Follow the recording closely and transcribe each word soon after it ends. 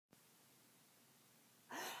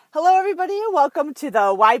Hello, everybody, and welcome to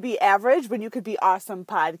the Why Be Average When You Could Be Awesome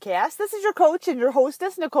podcast. This is your coach and your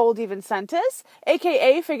hostess, Nicole DeVincentis,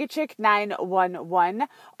 aka Figure Chick 911.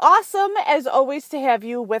 Awesome, as always, to have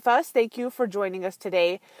you with us. Thank you for joining us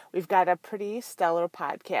today. We've got a pretty stellar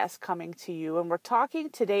podcast coming to you, and we're talking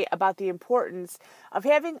today about the importance of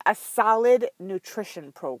having a solid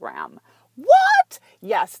nutrition program. What?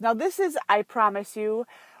 Yes. Now, this is, I promise you,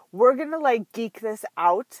 we're going to geek this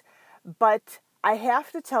out, but I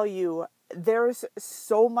have to tell you, there's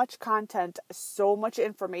so much content, so much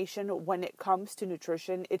information when it comes to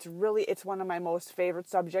nutrition. It's one of my most favorite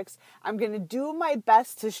subjects. I'm going to do my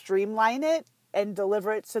best to streamline it and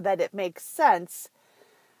deliver it so that it makes sense.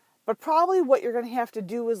 But probably what you're going to have to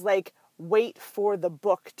do is wait for the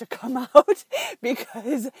book to come out,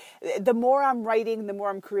 because the more I'm writing, the more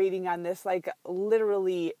I'm creating on this.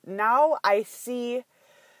 Literally, now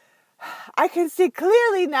I can see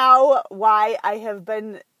clearly now why I have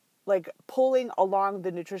been pulling along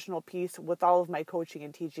the nutritional piece with all of my coaching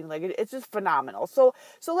and teaching. It's just phenomenal. So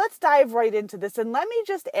let's dive right into this. And let me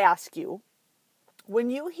just ask you, when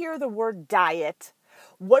you hear the word diet,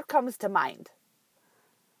 what comes to mind?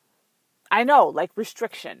 I know,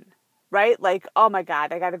 restriction, right? Oh my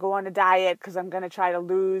God, I got to go on a diet because I'm going to try to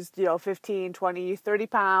lose, 15, 20, 30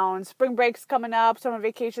 pounds. Spring break's coming up, summer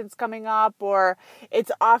vacation's coming up, or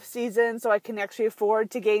it's off season so I can actually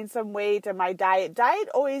afford to gain some weight. And my diet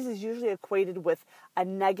always is usually equated with a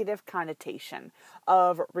negative connotation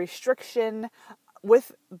of restriction,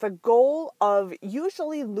 with the goal of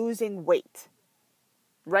usually losing weight,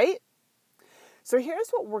 right? So here's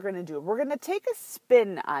what we're going to do. We're going to take a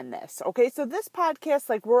spin on this, okay? So this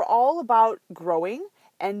podcast, we're all about growing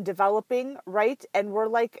and developing, right? And we're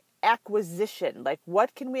acquisition.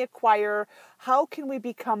 What can we acquire? How can we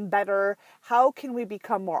become better? How can we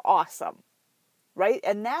become more awesome, right?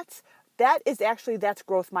 And that's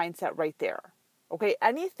growth mindset right there, okay?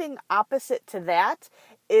 Anything opposite to that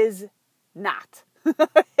is not.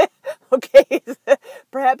 Okay,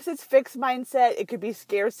 perhaps it's fixed mindset, it could be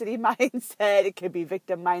scarcity mindset, it could be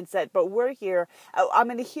victim mindset, but we're here.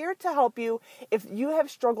 I'm here to help you if you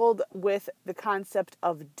have struggled with the concept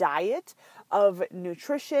of diet, of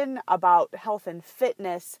nutrition, about health and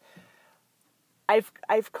fitness.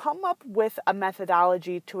 I've come up with a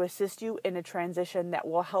methodology to assist you in a transition that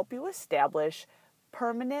will help you establish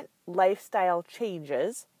permanent lifestyle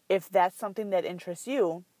changes, if that's something that interests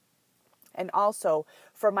you. And also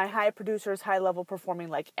for my high producers, high level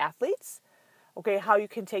performing athletes, okay, how you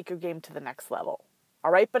can take your game to the next level.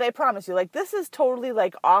 All right. But I promise you, this is totally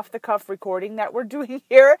off the cuff recording that we're doing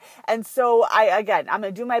here. And so I'm going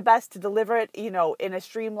to do my best to deliver it, in a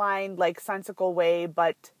streamlined, sensical way.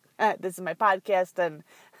 But this is my podcast and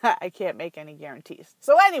I can't make any guarantees.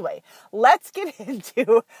 So anyway, let's get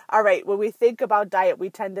into, all right, when we think about diet, we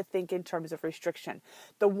tend to think in terms of restriction.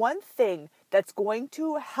 The one thing that's going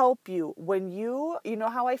to help you when you know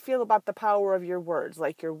how I feel about the power of your words,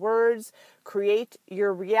 your words create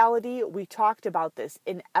your reality. We talked about this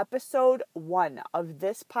in episode 1 of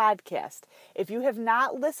this podcast. If you have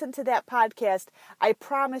not listened to that podcast, I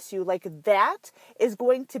promise you, that is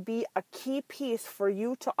going to be a key piece for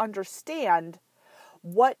you to understand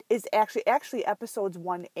what is actually episodes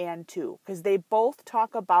 1 and 2, because they both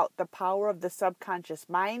talk about the power of the subconscious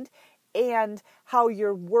mind and how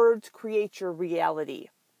your words create your reality.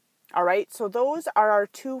 All right. So those are our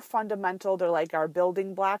two fundamental, they're our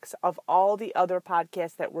building blocks of all the other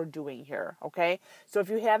podcasts that we're doing here. Okay. So if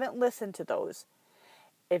you haven't listened to those,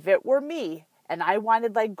 if it were me and I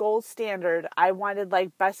wanted gold standard, I wanted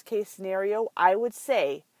best case scenario, I would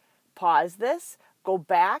say, pause this, go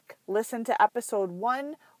back, listen to episode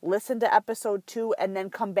 1, listen to episode 2, and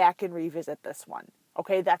then come back and revisit this one.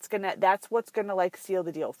 Okay, that's what's gonna seal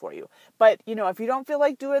the deal for you. But if you don't feel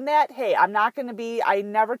like doing that, hey, I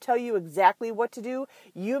never tell you exactly what to do.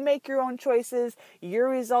 You make your own choices. Your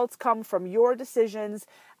results come from your decisions.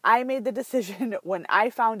 I made the decision when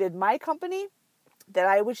I founded my company that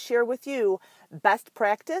I would share with you best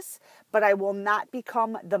practice, but I will not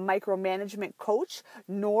become the micromanagement coach,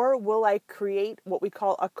 nor will I create what we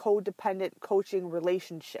call a codependent coaching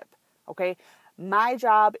relationship. Okay. My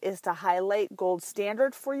job is to highlight gold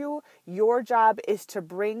standard for you. Your job is to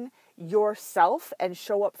bring yourself and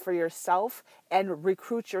show up for yourself and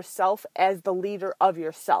recruit yourself as the leader of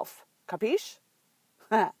yourself. Capiche?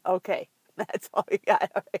 Okay. That's all we got.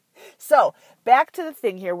 All right. So back to the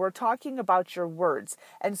thing here. We're talking about your words.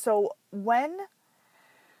 And so when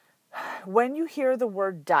you hear the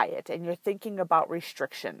word diet and you're thinking about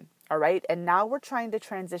restriction, all right, and now we're trying to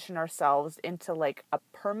transition ourselves into a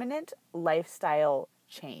permanent lifestyle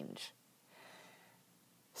change.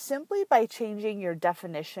 Simply by changing your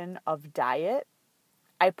definition of diet,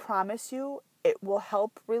 I promise you it will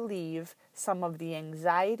help relieve some of the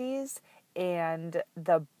anxieties and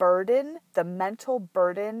the burden, the mental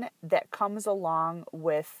burden that comes along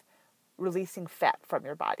with releasing fat from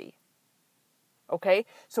your body. Okay?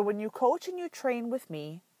 So when you coach and you train with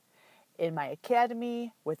me in my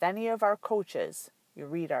academy, with any of our coaches, you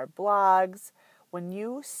read our blogs, when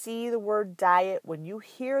you see the word diet, when you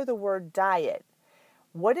hear the word diet,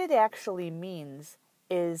 what it actually means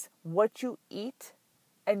is what you eat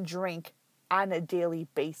and drink on a daily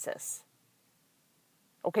basis.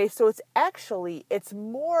 Okay, so it's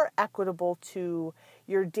more equitable to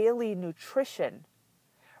your daily nutrition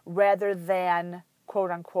rather than,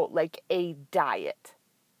 quote unquote, like a diet.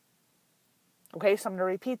 Okay, so I'm going to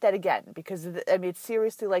repeat that again because it's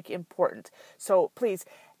seriously like important. So please,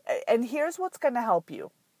 and here's what's going to help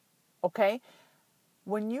you. Okay,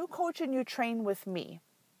 when you coach and you train with me,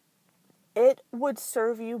 it would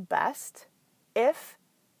serve you best if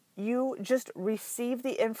you just receive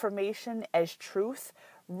the information as truth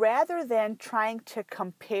rather than trying to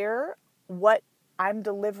compare what I'm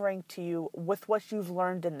delivering to you with what you've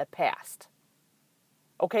learned in the past.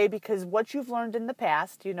 Okay, because what you've learned in the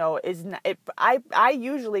past, is not, I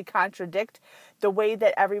usually contradict the way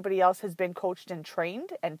that everybody else has been coached and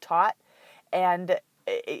trained and taught, and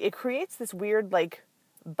it creates this weird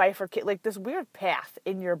bifurcate, this weird path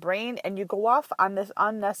in your brain, and you go off on this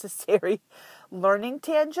unnecessary learning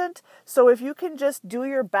tangent. So if you can just do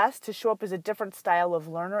your best to show up as a different style of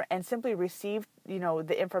learner and simply receive,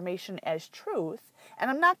 the information as truth, and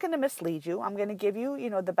I'm not going to mislead you. I'm going to give you,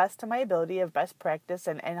 the best of my ability of best practice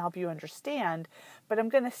and help you understand, but I'm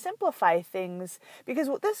going to simplify things because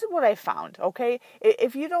this is what I found, okay?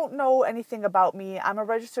 If you don't know anything about me, I'm a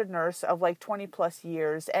registered nurse of 20 plus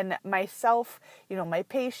years, and myself, my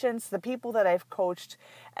patients, the people that I've coached,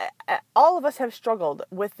 all of us have struggled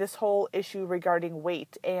with this whole issue regarding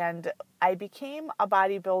weight. And I became a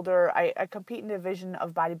bodybuilder. I compete in a division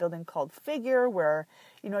of bodybuilding called Figure, where,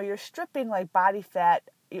 you're stripping body fat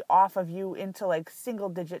off of you into single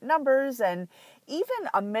digit numbers. And even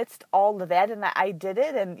amidst all of that, and I did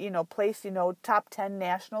it and, placed, top 10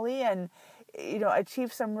 nationally and,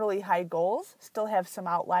 achieve some really high goals, still have some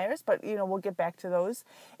outliers, but, we'll get back to those,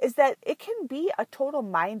 is that it can be a total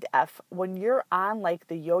mind F when you're on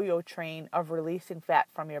the yo-yo train of releasing fat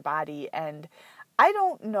from your body. And I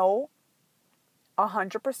don't know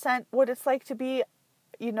 100% what it's like to be,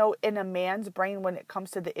 in a man's brain when it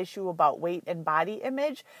comes to the issue about weight and body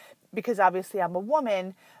image, because obviously I'm a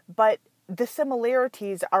woman, but the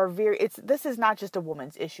similarities are this is not just a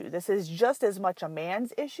woman's issue. This is just as much a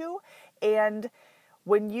man's issue. And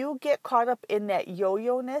when you get caught up in that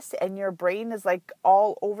yo-yo-ness and your brain is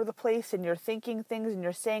all over the place and you're thinking things and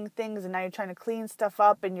you're saying things and now you're trying to clean stuff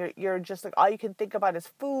up and you're just all you can think about is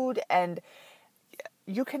food, and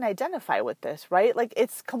you can identify with this, right?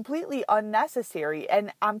 It's completely unnecessary.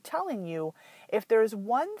 And I'm telling you, if there's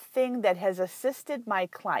one thing that has assisted my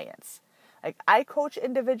clients, I coach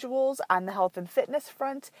individuals on the health and fitness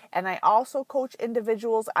front, and I also coach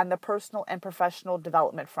individuals on the personal and professional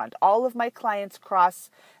development front. All of my clients cross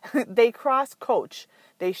coach.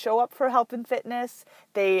 They show up for health and fitness.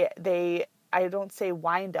 They I don't say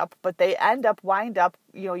wind up, but they wind up,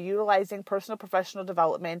 utilizing personal professional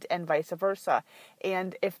development and vice versa.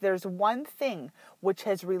 And if there's one thing which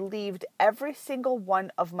has relieved every single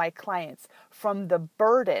one of my clients from the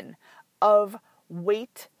burden of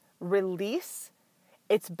weight release,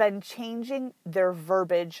 it's been changing their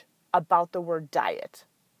verbiage about the word diet.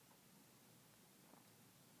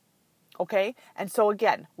 Okay? And so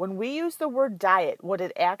again, when we use the word diet, what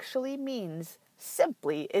it actually means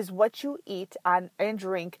simply is what you eat and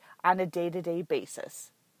drink on a day-to-day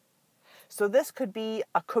basis. So this could be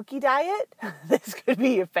a cookie diet, this could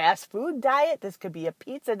be a fast food diet, this could be a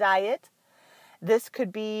pizza diet, this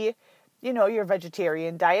could be, your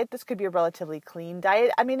vegetarian diet, this could be a relatively clean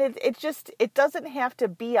diet. It doesn't have to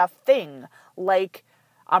be a thing like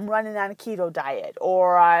I'm running on a keto diet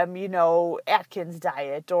or I'm, Atkins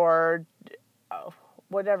diet or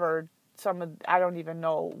whatever I don't even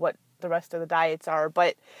know what the rest of the diets are,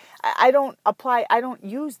 but I don't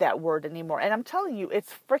use that word anymore. And I'm telling you,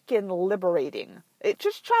 it's freaking liberating.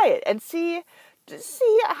 Just try it and see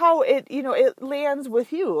how it lands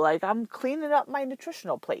with you. I'm cleaning up my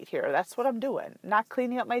nutritional plate here. That's what I'm doing. Not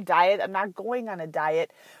cleaning up my diet. I'm not going on a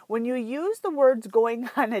diet. When you use the words going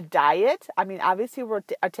on a diet, obviously we're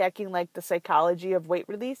attacking the psychology of weight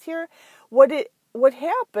release here. What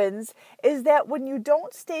happens is that when you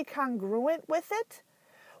don't stay congruent with it,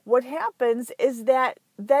 what happens is that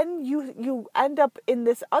then you end up in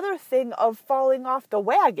this other thing of falling off the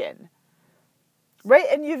wagon, right?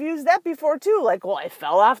 And you've used that before too, like, well, I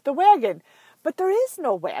fell off the wagon, but there is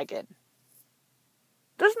no wagon.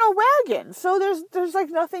 There's no wagon. So there's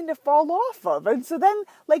like nothing to fall off of. And so then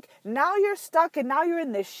like now you're stuck and now you're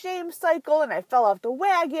in this shame cycle and I fell off the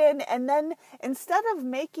wagon. And then instead of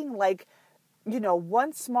making like,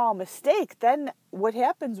 one small mistake, then what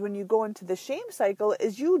happens when you go into the shame cycle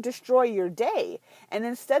is you destroy your day. And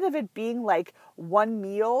instead of it being like one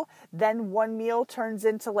meal, then one meal turns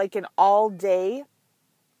into like an all day.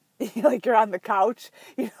 Like you're on the couch,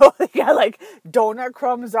 you got like donut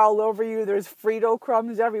crumbs all over you. There's Frito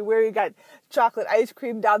crumbs everywhere. You got chocolate ice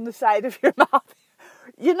cream down the side of your mouth.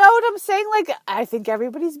 You know what I'm saying? Like, I think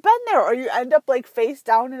everybody's been there. Or you end up like face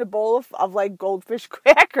down in a bowl of like goldfish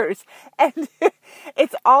crackers. And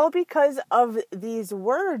it's all because of these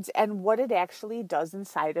words and what it actually does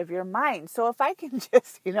inside of your mind. So if I can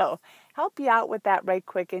just, help you out with that right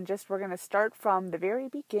quick and we're going to start from the very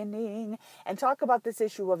beginning and talk about this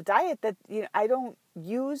issue of diet that, I don't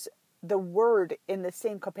use the word in the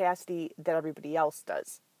same capacity that everybody else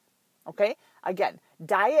does. Okay? Again,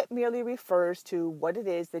 diet merely refers to what it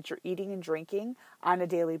is that you're eating and drinking on a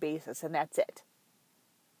daily basis, and that's it.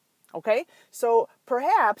 Okay? So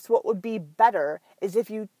perhaps what would be better is if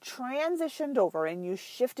you transitioned over and you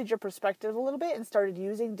shifted your perspective a little bit and started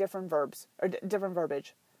using different verbs or different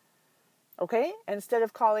verbiage. Okay? Instead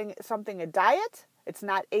of calling something a diet, it's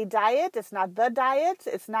not a diet, it's not the diet,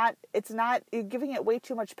 it's not, you're giving it way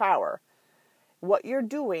too much power. What you're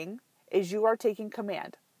doing is you are taking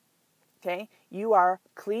command. Okay, you are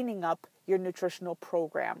cleaning up your nutritional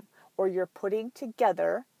program, or you're putting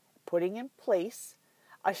in place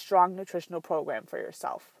a strong nutritional program for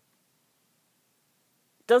yourself.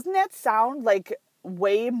 Doesn't that sound like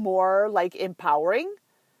way more like empowering?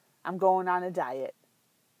 I'm going on a diet.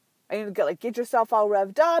 And you get yourself all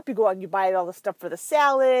revved up. You go out and you buy all the stuff for the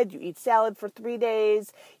salad. You eat salad for 3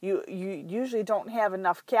 days. You usually don't have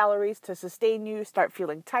enough calories to sustain you. Start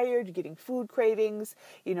feeling tired. You're getting food cravings.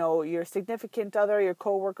 Your significant other, your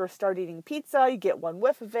coworker start eating pizza. You get one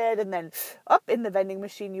whiff of it. And then up in the vending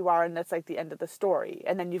machine you are. And that's like the end of the story.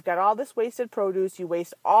 And then you've got all this wasted produce. You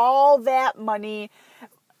waste all that money,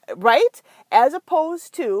 right? As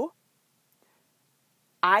opposed to,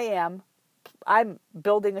 I'm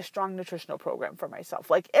building a strong nutritional program for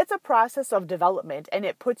myself. Like, it's a process of development, and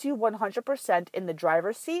it puts you 100% in the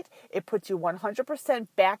driver's seat. It puts you 100%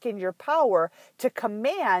 back in your power to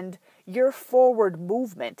command your forward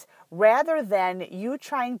movement, rather than you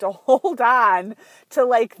trying to hold on to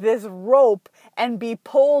like this rope and be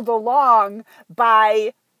pulled along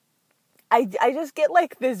by, I just get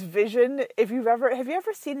like this vision. Have you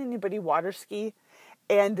ever seen anybody water ski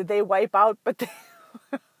and they wipe out, but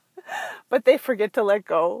they forget to let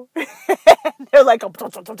go. They're like,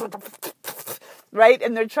 right?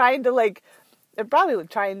 And they're trying to they're probably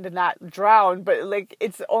trying to not drown, but like,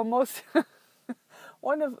 it's almost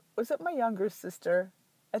was it my younger sister?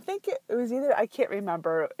 I think it was either, I can't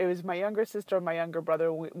remember. It was my younger sister or my younger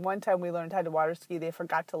brother. One time we learned how to water ski, they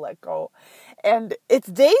forgot to let go. And it's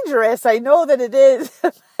dangerous. I know that it is.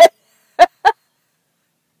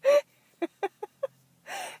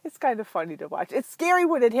 It's kind of funny to watch. It's scary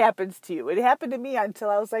when it happens to you. It happened to me until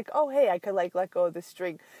I was like, oh, hey, I could let go of the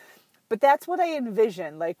string. But that's what I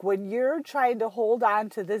envision. Like, when you're trying to hold on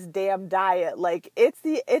to this damn diet, like, it's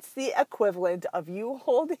the equivalent of you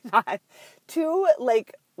holding on to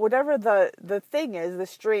like whatever the thing is, the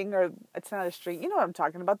string, or it's not a string. You know what I'm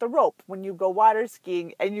talking about, the rope. When you go water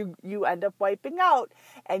skiing and you end up wiping out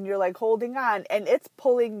and you're like holding on and it's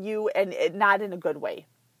pulling you, and not in a good way.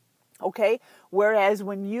 Okay? Whereas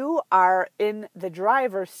when you are in the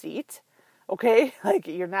driver's seat, okay, like,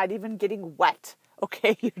 you're not even getting wet.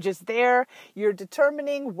 Okay, you're just there. You're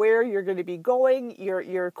determining where you're going to be going.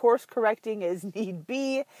 You're course correcting as need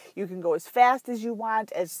be. You can go as fast as you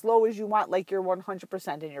want, as slow as you want, like you're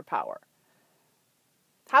 100% in your power.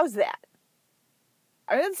 How's that?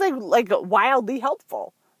 I mean, it's like wildly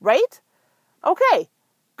helpful, right? Okay,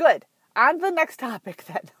 good. On to the next topic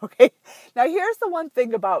then, okay? Now, here's the one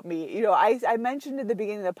thing about me. You know, I mentioned in the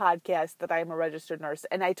beginning of the podcast that I'm a registered nurse,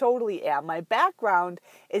 and I totally am. My background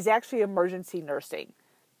is actually emergency nursing,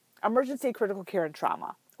 emergency critical care and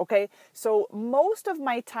trauma, okay? So most of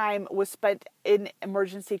my time was spent in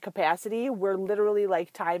emergency capacity, where literally,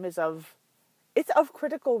 like, time is it's of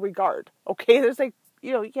critical regard, okay? There's like,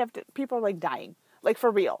 you know, people are like dying. Like,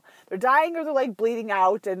 for real. They're dying, or they're like bleeding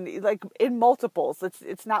out, and like in multiples.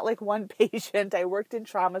 It's not like one patient. I worked in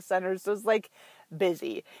trauma centers, so it's like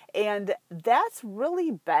busy. And that's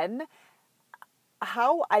really been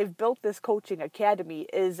how I've built this coaching academy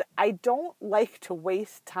is I don't like to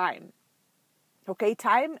waste time. Okay,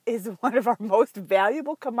 time is one of our most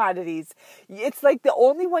valuable commodities. It's like the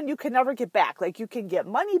only one you can never get back. Like you can get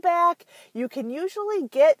money back, you can usually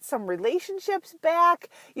get some relationships back,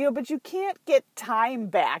 but you can't get time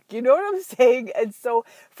back. You know what I'm saying? And so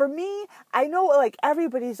for me, I know like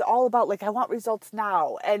everybody's all about like, I want results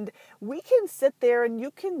now. And we can sit there and you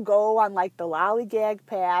can go on like the lollygag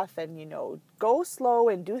path and, go slow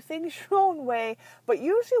and do things your own way. But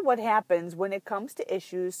usually what happens when it comes to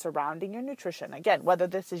issues surrounding your nutrition, again, whether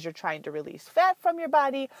this is you're trying to release fat from your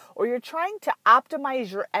body or you're trying to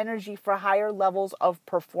optimize your energy for higher levels of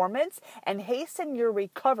performance and hasten your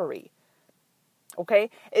recovery. Okay,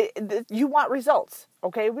 you want results.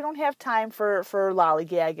 Okay, we don't have time for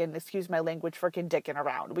lollygag and, excuse my language, freaking dicking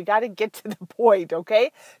around. We got to get to the point.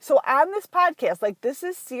 Okay, so on this podcast, like this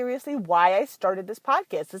is seriously why I started this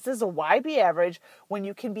podcast. This is a why be average when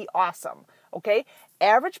you can be awesome. Okay,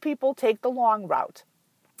 average people take the long route.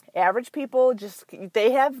 Average people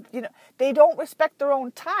they don't respect their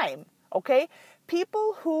own time. Okay.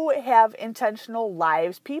 People who have intentional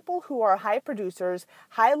lives, people who are high producers,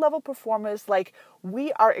 high level performers, like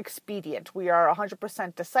we are expedient. We are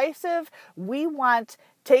 100% decisive. We want,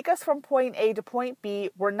 take us from point A to point B.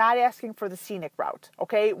 We're not asking for the scenic route.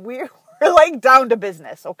 Okay. We're like down to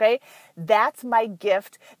business. Okay. That's my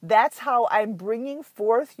gift. That's how I'm bringing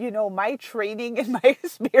forth, my training and my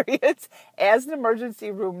experience as an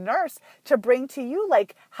emergency room nurse to bring to you,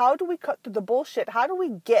 like, how do we cut through the bullshit? How do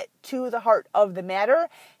we get to the heart of the matter,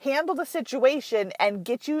 handle the situation, and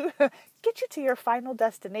get you to your final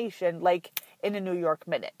destination, like in a New York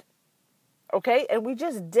minute. Okay. And we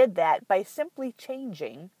just did that by simply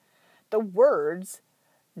changing the words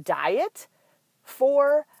diet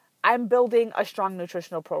for I'm building a strong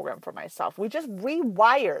nutritional program for myself. We just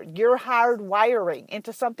rewired your hard wiring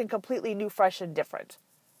into something completely new, fresh, and different.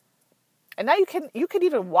 And now you can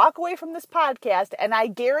even walk away from this podcast and I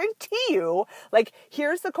guarantee you, like,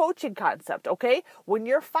 here's the coaching concept, okay? When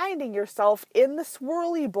you're finding yourself in the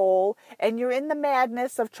swirly bowl and you're in the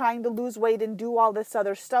madness of trying to lose weight and do all this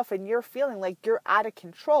other stuff and you're feeling like you're out of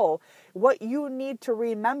control, what you need to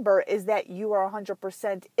remember is that you are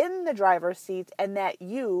 100% in the driver's seat and that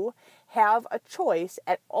you have a choice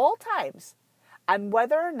at all times on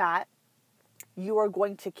whether or not you are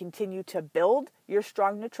going to continue to build your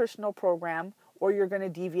strong nutritional program or you're going to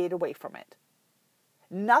deviate away from it.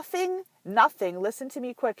 Nothing, listen to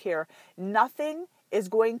me quick here, nothing is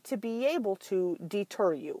going to be able to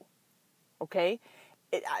deter you, okay?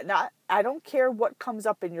 I don't care what comes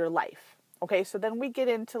up in your life, okay? So then we get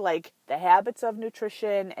into like the habits of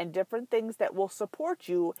nutrition and different things that will support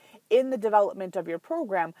you in the development of your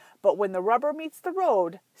program. But when the rubber meets the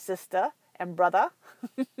road, sister and brother,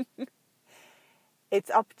 it's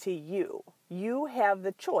up to you. You have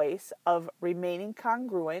the choice of remaining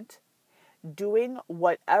congruent, doing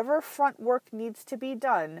whatever front work needs to be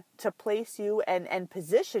done to place you and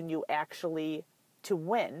position you actually to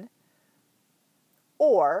win,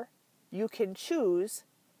 or you can choose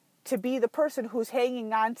to be the person who's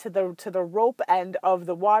hanging on to the rope end of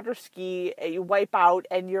the water ski. You wipe out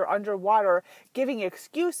and you're underwater giving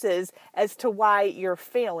excuses as to why you're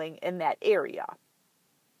failing in that area.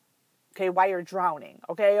 Okay, why you're drowning.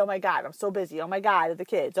 Okay, oh my God, I'm so busy. Oh my God, the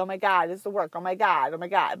kids. Oh my God, it's the work. Oh my God,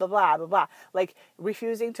 blah, blah, blah, blah. Like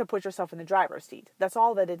refusing to put yourself in the driver's seat. That's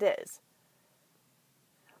all that it is.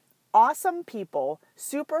 Awesome people,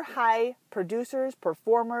 super high producers,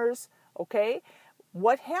 performers, okay?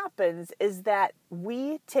 What happens is that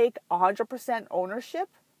we take 100% ownership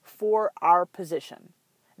for our position.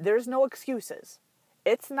 There's no excuses.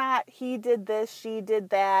 It's not he did this, she did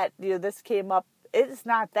that, this came up. It's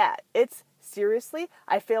not that. It's seriously,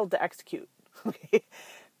 I failed to execute. Okay.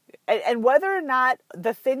 And whether or not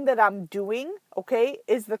the thing that I'm doing, okay,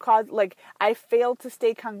 is the cause, like I failed to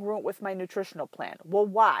stay congruent with my nutritional plan. Well,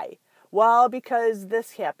 why? Well, because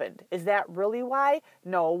this happened. Is that really why?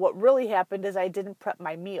 No, what really happened is I didn't prep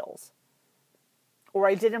my meals. Or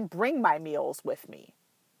I didn't bring my meals with me.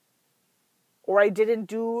 Or I didn't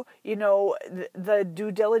do, the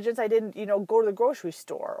due diligence. I didn't, go to the grocery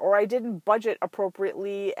store. Or I didn't budget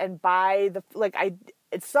appropriately and buy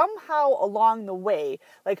it's somehow along the way.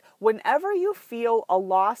 Like whenever you feel a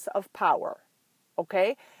loss of power,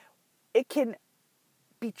 okay, it can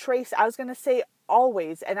be traced. I was going to say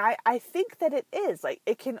always. And I think that it is. Like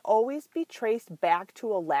it can always be traced back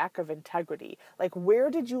to a lack of integrity. Like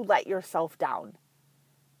where did you let yourself down?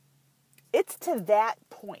 It's to that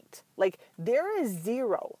point. Like there is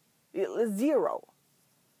zero.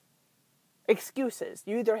 excuses.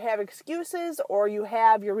 You either have excuses or you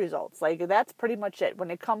have your results. Like, that's pretty much it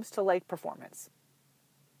when it comes to like performance.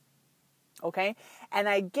 Okay? And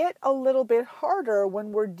I get a little bit harder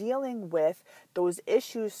when we're dealing with those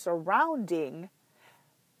issues surrounding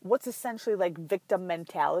what's essentially like victim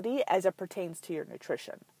mentality as it pertains to your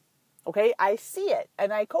nutrition. Okay, I see it,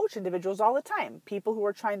 and I coach individuals all the time, people who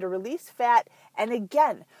are trying to release fat. And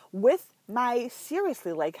again, with my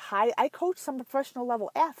seriously like I coach some professional level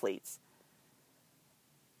athletes.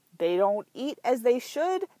 They don't eat as they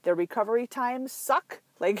should. Their recovery times suck.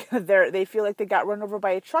 Like they feel like they got run over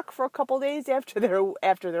by a truck for a couple days after their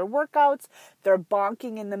workouts. They're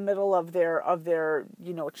bonking in the middle of their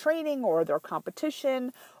training or their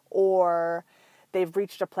competition, or they've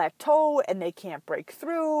reached a plateau and they can't break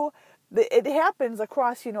through. It happens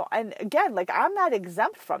across, and again, like, I'm not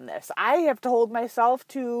exempt from this. I have to hold myself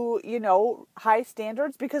to, high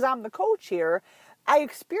standards because I'm the coach here. I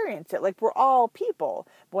experience it. Like, we're all people.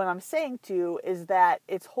 But what I'm saying to you is that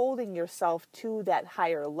it's holding yourself to that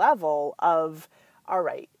higher level of, all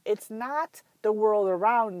right, it's not the world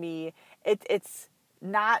around me. It's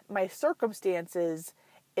not my circumstances.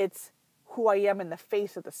 It's who I am in the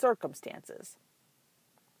face of the circumstances.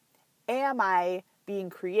 Am I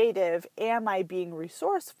being creative? Am I being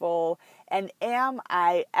resourceful? And am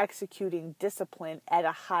I executing discipline at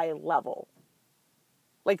a high level?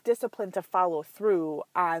 Like discipline to follow through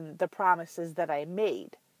on the promises that I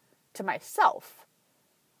made to myself,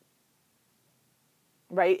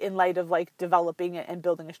 right? In light of like developing and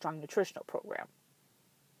building a strong nutritional program.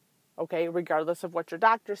 Okay, regardless of what your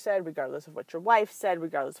doctor said, regardless of what your wife said,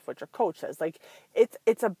 regardless of what your coach says. Like,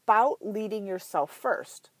 it's about leading yourself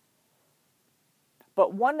first.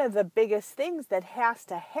 But one of the biggest things that has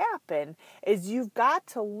to happen is you've got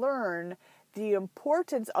to learn the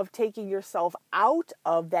importance of taking yourself out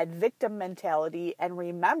of that victim mentality and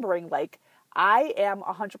remembering, like, I am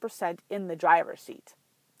 100% in the driver's seat.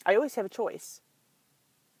 I always have a choice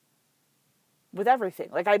with everything.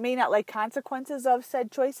 Like, I may not like consequences of said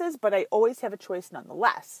choices, but I always have a choice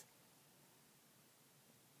nonetheless.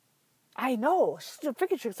 I know,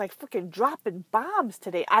 freaking chick's like freaking dropping bombs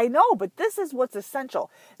today. I know, but this is what's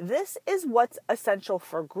essential. This is what's essential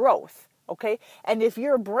for growth, okay? And if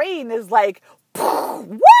your brain is like,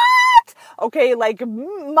 what? Okay, like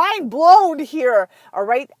mind blown here, all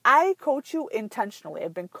right? I coach you intentionally.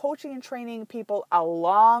 I've been coaching and training people a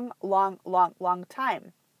long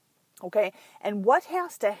time, okay? And what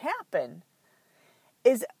has to happen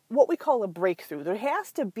is what we call a breakthrough. There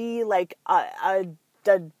has to be like a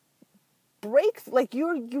break, like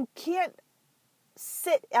you can't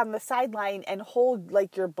sit on the sideline and hold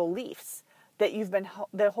like your beliefs that you've been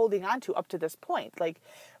holding on to up to this point. Like,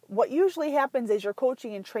 what usually happens is your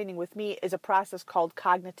coaching and training with me is a process called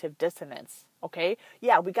cognitive dissonance. Okay?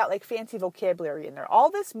 Yeah, we got like fancy vocabulary in there.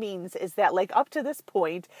 All this means is that like up to this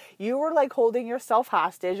point, you were like holding yourself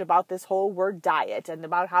hostage about this whole word diet and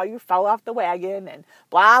about how you fell off the wagon and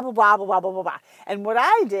blah, blah, blah, blah, blah, blah, blah, blah. And what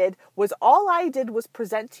I did was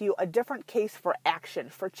present to you a different case for action,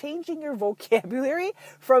 for changing your vocabulary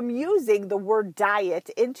from using the word diet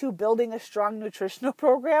into building a strong nutritional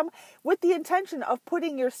program with the intention of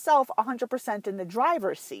putting yourself 100% in the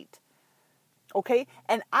driver's seat. Okay,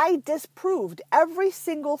 and I disproved every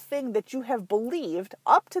single thing that you have believed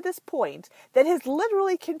up to this point that has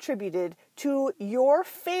literally contributed to your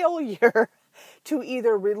failure to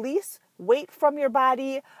either release weight from your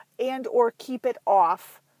body and or keep it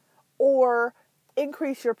off or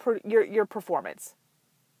increase your performance.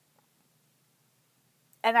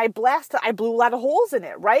 And I blew a lot of holes in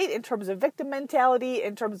it, right? In terms of victim mentality,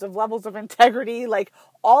 in terms of levels of integrity, like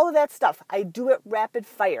all of that stuff. I do it rapid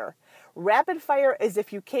fire. Rapid fire is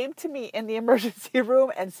if you came to me in the emergency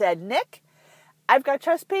room and said, Nick, I've got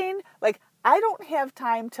chest pain. Like, I don't have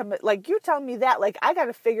time to, like, you tell me that, like, I got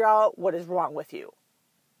to figure out what is wrong with you.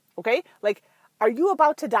 Okay? Like, are you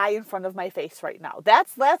about to die in front of my face right now?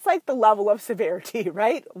 That's like the level of severity,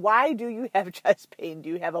 right? Why do you have chest pain? Do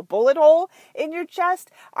you have a bullet hole in your chest?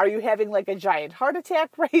 Are you having like a giant heart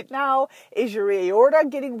attack right now? Is your aorta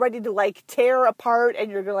getting ready to like tear apart and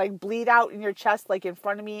you're going to like bleed out in your chest like in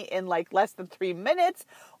front of me in like less than 3 minutes?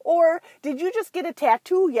 Or did you just get a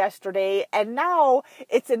tattoo yesterday and now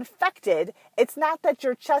it's infected? It's not that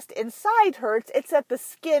your chest inside hurts, it's that the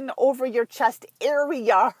skin over your chest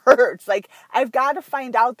area hurts. Like, I've got to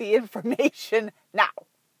find out the information now.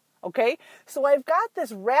 Okay? So I've got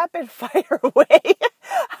this rapid fire way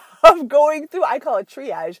of going through, I call it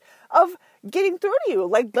triage, of getting through to you.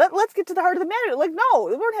 Like, let's get to the heart of the matter. Like, no,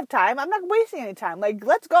 we don't have time. I'm not wasting any time. Like,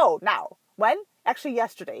 let's go now. When? Actually,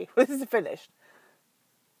 yesterday. This is finished.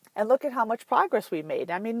 And look at how much progress we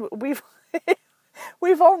made. I mean, we've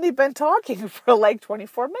only been talking for like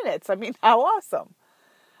 24 minutes. I mean, how awesome.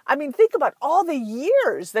 I mean, think about all the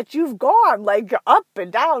years that you've gone like up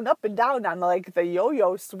and down on like the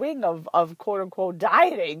yo-yo swing of quote unquote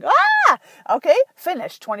dieting. Okay,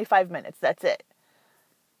 finished 25 minutes. That's it.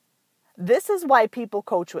 This is why people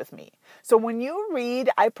coach with me. So when you read,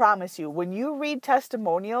 I promise you, when you read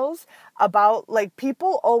testimonials about, like,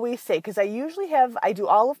 people always say, because I do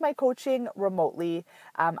all of my coaching remotely,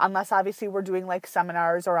 unless obviously we're doing like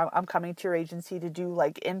seminars or I'm coming to your agency to do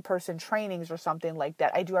like in-person trainings or something like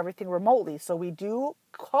that. I do everything remotely. So we do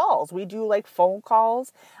calls. We do like phone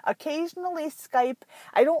calls, occasionally Skype.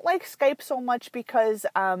 I don't like Skype so much because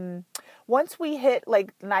once we hit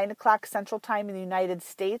like 9 o'clock Central Time in the United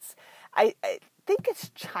States, I think it's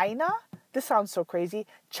China. This sounds so crazy.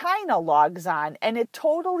 China logs on and it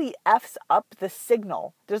totally F's up the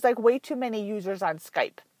signal. There's like way too many users on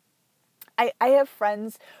Skype. I have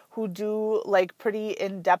friends who do like pretty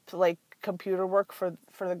in-depth like computer work for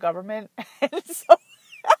the government. And so,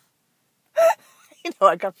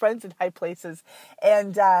 I got friends in high places.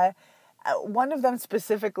 And one of them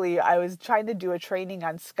specifically, I was trying to do a training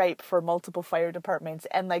on Skype for multiple fire departments,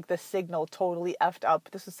 and like the signal totally effed up.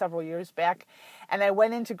 This was several years back, and I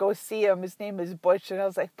went in to go see him. His name is Butch, and I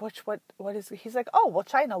was like, Butch, what is? He's like, oh, well,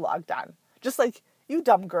 China logged on. Just like, you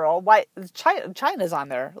dumb girl, why China's on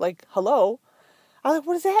there? Like, hello. I was like,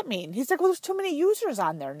 what does that mean? He's like, well, there's too many users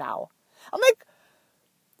on there now. I'm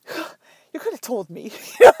like, you could have told me.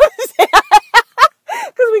 You know what I'm saying?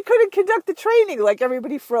 Because we couldn't conduct the training, like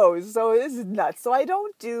everybody froze. So this is nuts. So I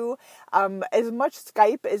don't do as much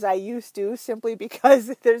Skype as I used to, simply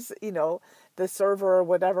because there's, the server or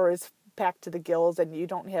whatever is packed to the gills and you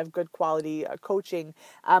don't have good quality coaching.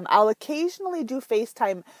 I'll occasionally do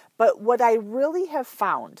FaceTime, but what I really have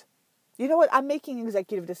found, you know what, I'm making an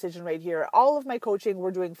executive decision right here. All of my coaching,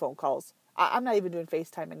 we're doing phone calls. I'm not even doing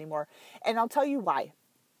FaceTime anymore. And I'll tell you why.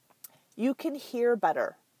 You can hear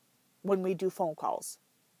better when we do phone calls.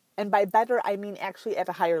 And by better, I mean actually at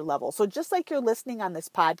a higher level. So just like you're listening on this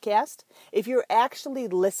podcast, if you're actually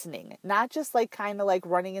listening, not just like kind of like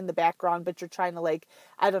running in the background, but you're trying to like,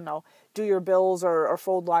 I don't know, do your bills or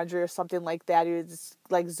fold laundry or something like that, you're just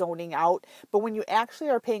like zoning out. But when you actually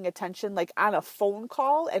are paying attention, like on a phone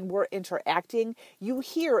call and we're interacting, you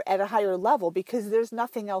hear at a higher level because there's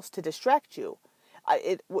nothing else to distract you.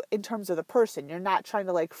 In terms of the person, you're not trying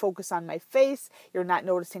to like focus on my face. You're not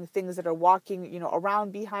noticing things that are walking,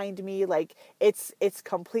 around behind me. Like it's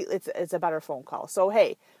completely, it's a better phone call. So,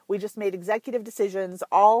 hey, we just made executive decisions.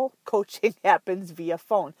 All coaching happens via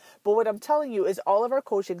phone. But what I'm telling you is all of our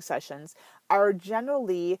coaching sessions are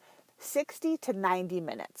generally 60 to 90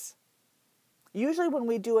 minutes. Usually when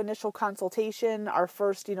we do initial consultation, our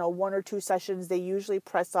first, 1 or 2 sessions, they usually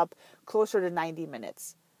press up closer to 90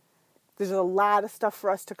 minutes. There's a lot of stuff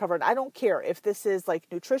for us to cover. And I don't care if this is like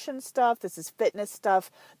nutrition stuff, this is fitness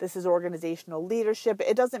stuff, this is organizational leadership.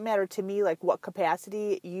 It doesn't matter to me like what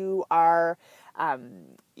capacity you are,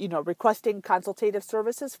 requesting consultative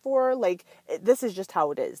services for. Like this is just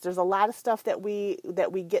how it is. There's a lot of stuff that we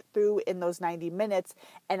get through in those 90 minutes.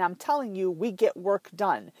 And I'm telling you, we get work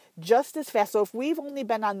done just as fast. So if we've only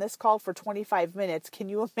been on this call for 25 minutes, can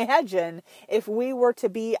you imagine if we were to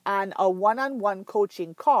be on a one-on-one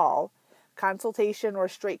coaching call, consultation or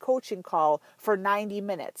straight coaching call for 90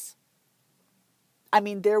 minutes. I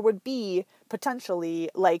mean, there would be potentially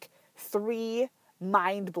like 3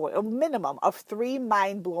 mind-blowing, a minimum of 3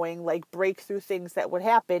 mind-blowing like breakthrough things that would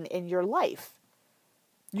happen in your life.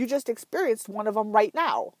 You just experienced one of them right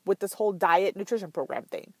now with this whole diet nutrition program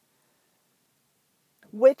thing.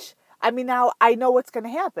 Which, I mean, now I know what's going to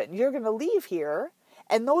happen. You're going to leave here,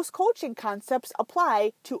 and those coaching concepts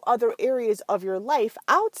apply to other areas of your life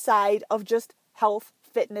outside of just health,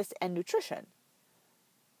 fitness, and nutrition.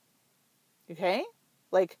 Okay?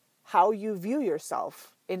 Like how you view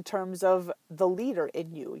yourself in terms of the leader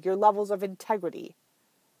in you, your levels of integrity.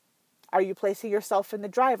 Are you placing yourself in the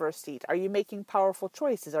driver's seat? Are you making powerful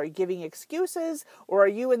choices? Are you giving excuses? Or are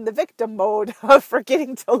you in the victim mode of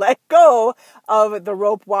forgetting to let go of the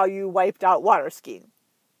rope while you wiped out water skiing?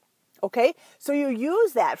 Okay, so you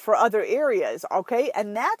use that for other areas, okay?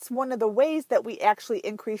 And that's one of the ways that we actually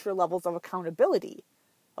increase your levels of accountability.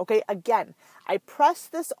 Okay, again, I press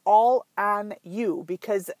this all on you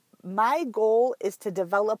because my goal is to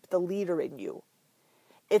develop the leader in you.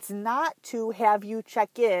 It's not to have you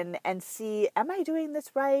check in and see, am I doing this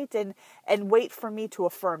right? And wait for me to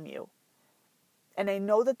affirm you. And I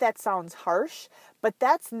know that sounds harsh, but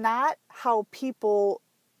that's not how people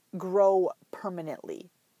grow permanently.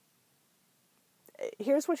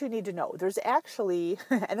 here's what you need to know. There's actually,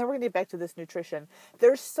 and then we're going to get back to this nutrition.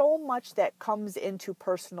 There's so much that comes into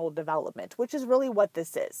personal development, which is really what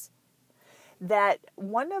this is. That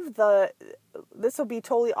this will be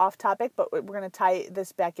totally off topic, but we're going to tie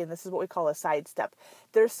this back in. This is what we call a sidestep.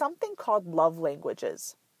 There's something called love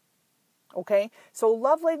languages. Okay? So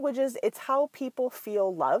love languages, it's how people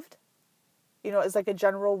feel loved. It's like a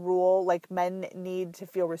general rule, like men need to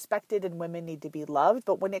feel respected and women need to be loved.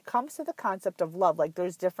 But when it comes to the concept of love, like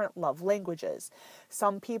there's different love languages.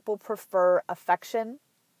 Some people prefer affection,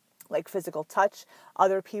 like physical touch.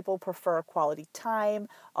 Other people prefer quality time.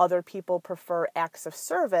 Other people prefer acts of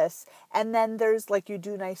service. And then there's like you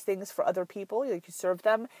do nice things for other people, like you serve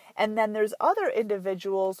them. And then there's other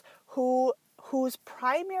individuals whose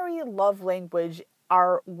primary love language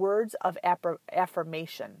are words of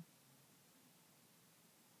affirmation.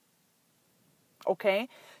 Okay,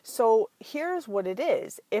 so here's what it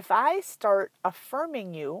is. If I start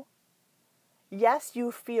affirming you, yes,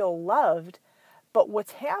 you feel loved, but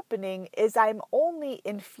what's happening is I'm only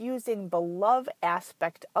infusing the love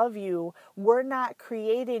aspect of you. We're not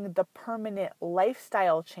creating the permanent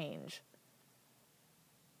lifestyle change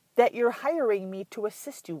that you're hiring me to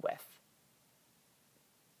assist you with.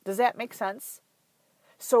 Does that make sense?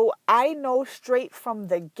 So I know straight from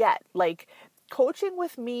the get, like, coaching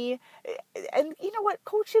with me, and you know what,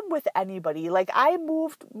 coaching with anybody, like I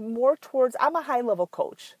moved more towards, I'm a high level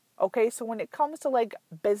coach. Okay, so when it comes to like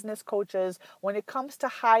business coaches, when it comes to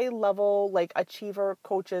high level like achiever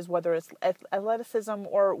coaches, whether it's athleticism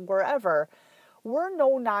or wherever, we're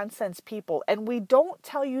no nonsense people, and we don't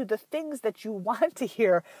tell you the things that you want to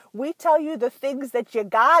hear. We tell you the things that you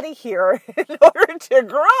gotta hear in order to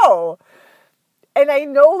grow. And I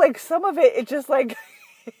know like some of it just like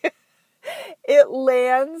it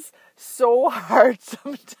lands so hard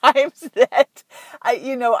sometimes that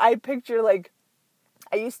I picture like,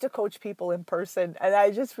 I used to coach people in person, and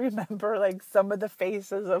I just remember like some of the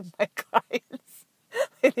faces of my clients.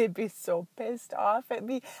 And they'd be so pissed off at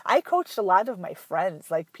me. I coached a lot of my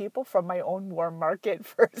friends, like people from my own warm market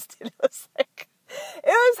first. And it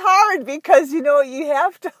was hard because, you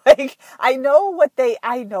have to like, I know what they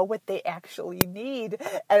actually need.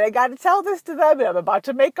 And I got to tell this to them, and I'm about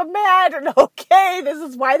to make them mad. And okay, this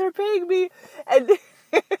is why they're paying me. And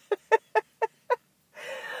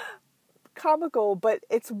comical, but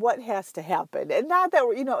it's what has to happen. And not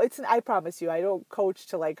that, I promise you, I don't coach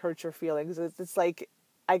to like hurt your feelings. It's like,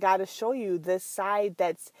 I got to show you this side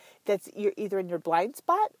that's you're either in your blind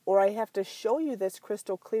spot, or I have to show you this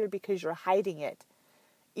crystal clear because you're hiding it,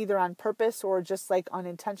 either on purpose or just like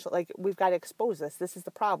unintentional. Like, we've got to expose this. This is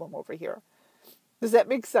the problem over here. Does that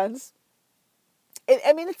make sense?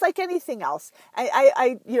 I mean, it's like anything else.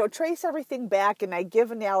 I trace everything back, and I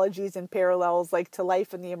give analogies and parallels like to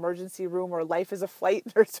life in the emergency room or life as a flight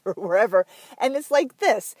nurse or wherever. And it's like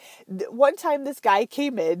this. One time this guy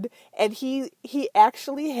came in, and he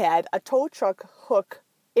actually had a tow truck hook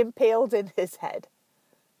impaled in his head.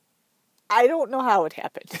 I don't know how it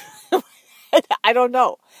happened. I don't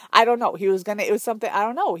know. It was something, I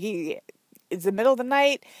don't know. It's the middle of the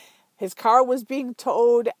night. His car was being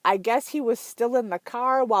towed. I guess he was still in the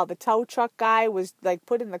car while the tow truck guy was like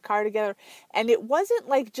putting the car together. And it wasn't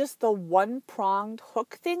like just the one pronged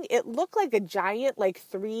hook thing. It looked like a giant, like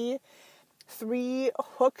three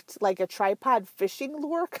hooked, like a tripod fishing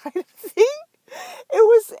lure kind of thing. It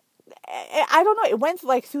was, I don't know. It went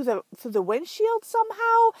like through the windshield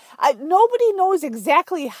somehow. Nobody knows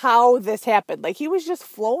exactly how this happened. Like, he was just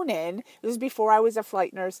flown in. This was before I was a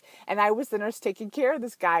flight nurse, and I was the nurse taking care of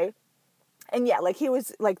this guy. And yeah, like he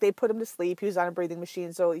was, like they put him to sleep. He was on a breathing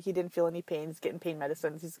machine, so he didn't feel any pain. He's getting pain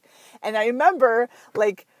medicines. And I remember,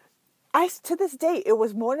 like, to this day, it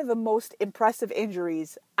was one of the most impressive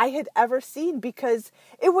injuries I had ever seen because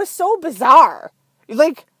it was so bizarre.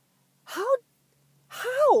 Like, how,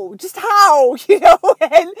 just how,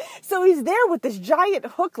 And so he's there with this giant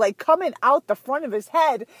hook, like, coming out the front of his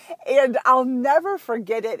head. And I'll never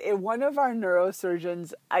forget it. And one of our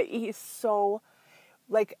neurosurgeons, he's so,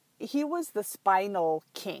 like, he was the spinal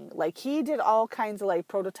king. Like, he did all kinds of like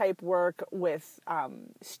prototype work with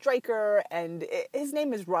Stryker, and his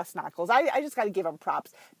name is Russ Knuckles. I just got to give him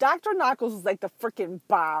props. Dr. Knuckles is like the freaking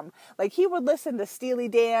bomb. Like, he would listen to Steely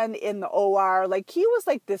Dan in the OR. Like, he was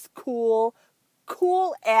like this cool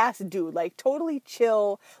ass dude, like totally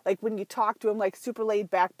chill. Like, when you talk to him, like super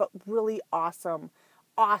laid back, but really awesome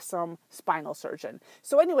spinal surgeon.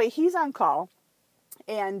 So anyway, he's on call.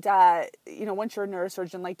 And, once you're a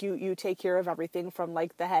neurosurgeon, like you take care of everything from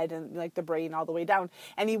like the head and like the brain all the way down.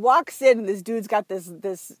 And he walks in, and this dude's got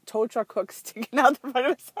this tow truck hook sticking out the front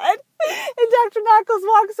of his head. And Dr. Knuckles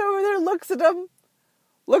walks over there, looks at him,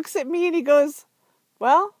 looks at me and he goes,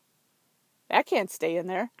 well, that can't stay in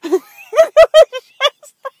there. like,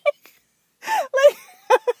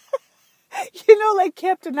 like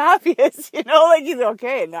Captain Obvious, like he's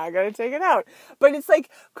okay, now I gotta take it out. But it's like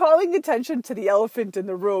calling attention to the elephant in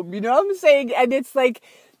the room, you know what I'm saying? And it's like,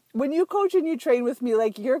 when you coach and you train with me,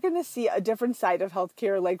 like, you're going to see a different side of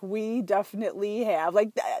healthcare. Like, we definitely have. Like,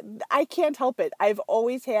 I can't help it. I've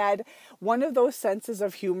always had one of those senses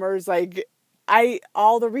of humors. Like,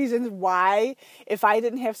 all the reasons why, if I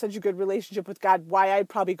didn't have such a good relationship with God, why I'd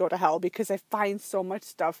probably go to hell, because I find so much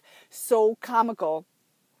stuff so comical.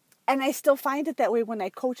 And I still find it that way when I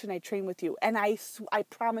coach and I train with you. And I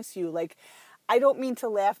promise you, like, I don't mean to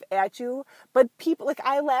laugh at you, but people, like,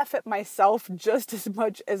 I laugh at myself just as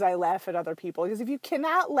much as I laugh at other people. Because if you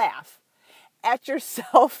cannot laugh at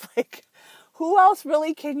yourself, like, who else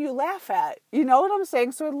really can you laugh at? You know what I'm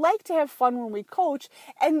saying? So I'd like to have fun when we coach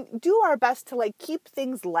and do our best to, like, keep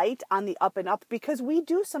things light on the up and up, because we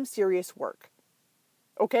do some serious work.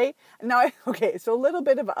 Okay? Now, so a little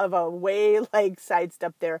bit of a way, like,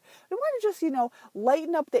 sidestep there. I want to just,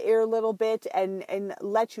 lighten up the air a little bit and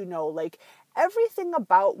let you know, like, everything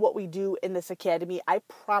about what we do in this academy, I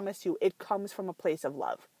promise you, it comes from a place of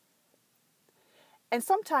love. And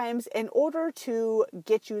sometimes, in order to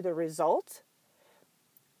get you the result,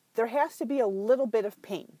 there has to be a little bit of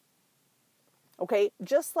pain. Okay?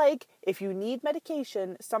 Just like if you need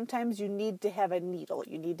medication, sometimes you need to have a needle.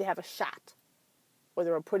 You need to have a shot.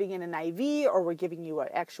 Whether we're putting in an IV or we're giving you an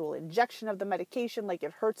actual injection of the medication, like,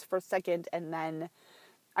 it hurts for a second, and then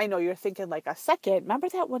I know you're thinking, like, a second. Remember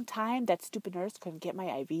that one time that stupid nurse couldn't get my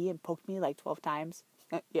IV and poked me like 12 times?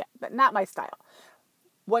 Yeah, but not my style.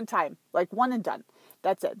 One time, like, one and done.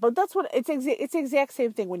 That's it. But that's what it's the exact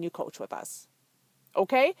same thing when you coach with us.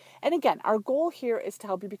 Okay? And again, our goal here is to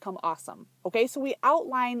help you become awesome. Okay? So we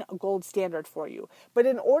outline a gold standard for you. But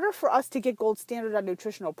in order for us to get gold standard on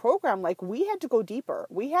nutritional program, like, we had to go deeper.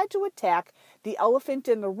 We had to attack the elephant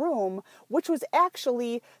in the room, which was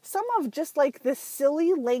actually some of just, like, this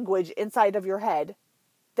silly language inside of your head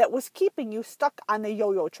that was keeping you stuck on the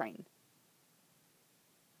yo-yo train.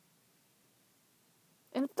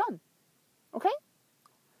 And it's done. Okay?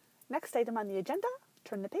 Next item on the agenda.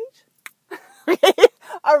 Turn the page. Okay.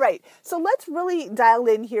 All right. So let's really dial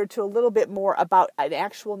in here to a little bit more about an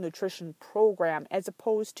actual nutrition program as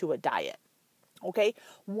opposed to a diet. Okay.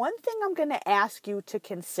 One thing I'm going to ask you to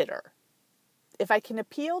consider, if I can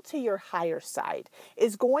appeal to your higher side,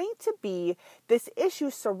 is going to be this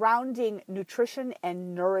issue surrounding nutrition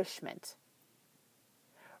and nourishment.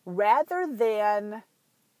 Rather than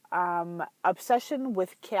obsession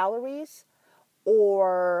with calories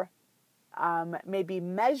or maybe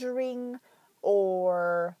measuring,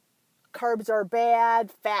 or carbs are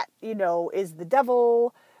bad, fat, is the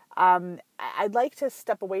devil. I'd like to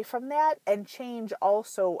step away from that and change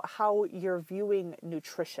also how you're viewing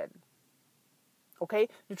nutrition. Okay?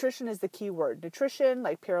 Nutrition is the key word. Nutrition,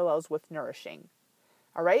 like, parallels with nourishing.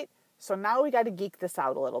 All right? So now we got to geek this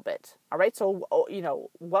out a little bit. All right? So,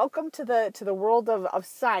 welcome to the world of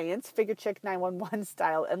science, Figure Chick 911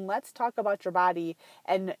 style, and let's talk about your body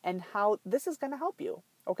and how this is going to help you.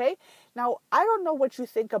 Okay? Now, I don't know what you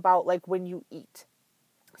think about, like, when you eat.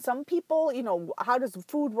 Some people, how does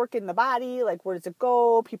food work in the body? Like, where does it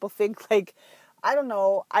go? People think, like, I don't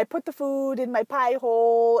know, I put the food in my pie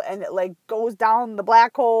hole and it, like, goes down the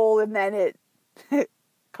black hole and then it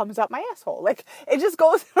comes out my asshole. Like, it just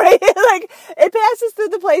goes, right? Like, it passes through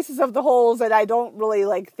the places of the holes and I don't really,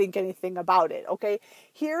 like, think anything about it. Okay?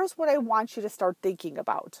 Here's what I want you to start thinking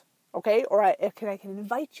about. Okay, or I can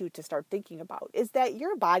invite you to start thinking about, is that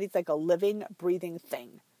your body's like a living, breathing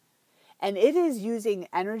thing. And it is using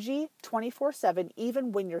energy 24/7,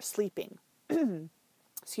 even when you're sleeping.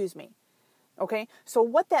 Excuse me. Okay, so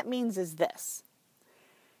what that means is this.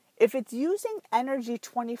 If it's using energy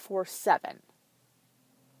 24/7,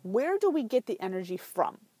 where do we get the energy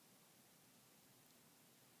from?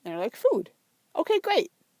 And you're like, food. Okay,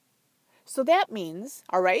 great. So that means,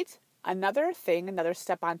 all right, another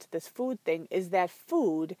step onto this food thing is that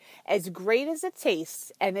food, as great as it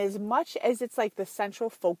tastes and as much as it's like the central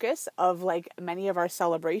focus of, like, many of our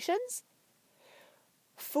celebrations,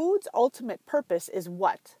 food's ultimate purpose is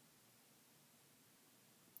what?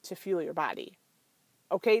 To fuel your body.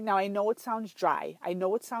 Okay, now I know it sounds dry. I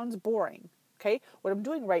know it sounds boring. Okay, what I'm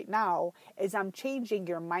doing right now is I'm changing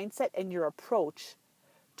your mindset and your approach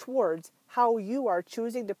towards how you are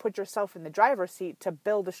choosing to put yourself in the driver's seat to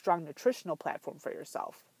build a strong nutritional platform for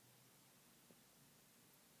yourself.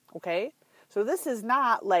 Okay? So this is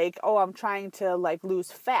not like, oh, I'm trying to, like,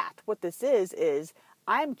 lose fat. What this is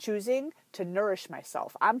I'm choosing to nourish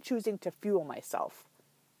myself. I'm choosing to fuel myself.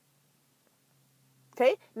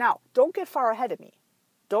 Okay? Now, don't get far ahead of me.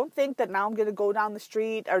 Don't think that now I'm going to go down the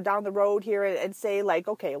street or down the road here and say like,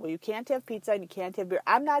 okay, well, you can't have pizza and you can't have beer.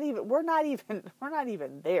 We're not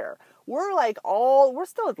even there. We're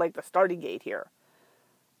still at like the starting gate here.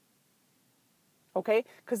 Okay?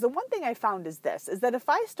 Because the one thing I found is that if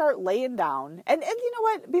I start laying down, and you know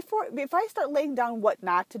what, if I start laying down what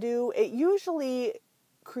not to do, it usually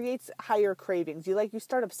creates higher cravings. You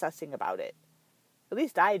start obsessing about it. At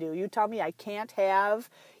least I do. You tell me I can't have,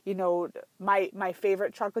 my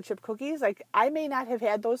favorite chocolate chip cookies. Like, I may not have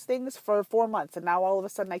had those things for 4 months, and now all of a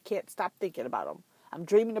sudden I can't stop thinking about them. I'm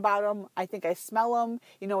dreaming about them. I think I smell them,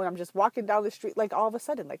 when I'm just walking down the street, like all of a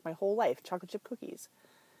sudden, like my whole life, chocolate chip cookies.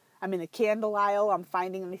 I'm in the candle aisle. I'm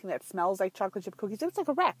finding anything that smells like chocolate chip cookies. It's like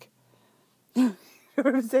a wreck. You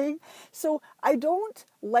know what I'm saying? So I don't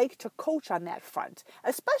like to coach on that front,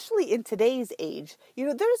 especially in today's age.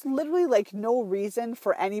 There's literally like no reason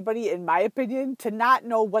for anybody, in my opinion, to not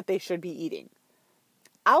know what they should be eating.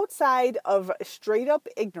 Outside of straight up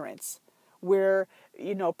ignorance, where,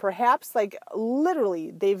 perhaps like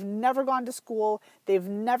literally they've never gone to school, they've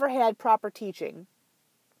never had proper teaching.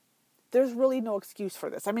 There's really no excuse for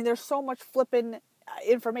this. I mean, there's so much flipping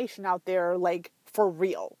information out there, like, for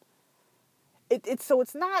real. So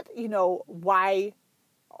it's not,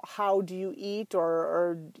 how do you eat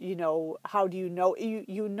or how do you know,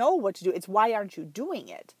 you know what to do. It's why aren't you doing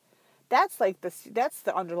it? That's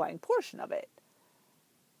the underlying portion of it.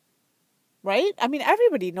 Right? I mean,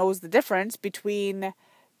 everybody knows the difference between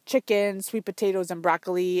chicken, sweet potatoes, and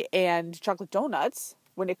broccoli and chocolate donuts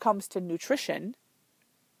when it comes to nutrition.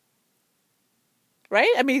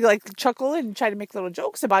 Right? I mean, like, chuckle and try to make little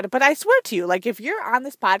jokes about it. But I swear to you, like, if you're on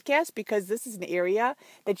this podcast because this is an area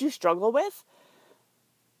that you struggle with,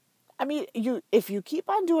 I mean, if you keep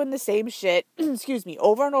on doing the same shit,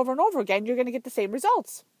 over and over and over again, you're going to get the same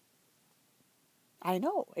results. I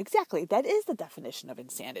know, exactly. That is the definition of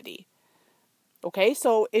insanity. Okay?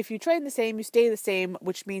 So if you train the same, you stay the same,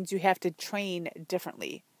 which means you have to train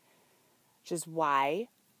differently. Which is why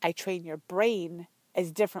I train your brain as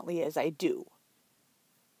differently as I do.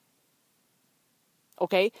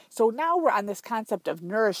 Okay, so now we're on this concept of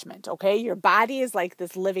nourishment, okay? Your body is like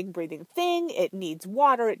this living, breathing thing. It needs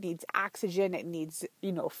water, it needs oxygen, it needs,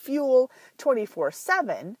 fuel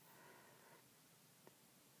 24/7.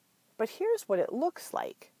 But here's what it looks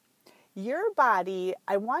like. Your body,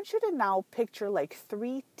 I want you to now picture like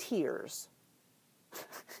 3 tiers.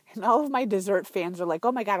 And all of my dessert fans are like,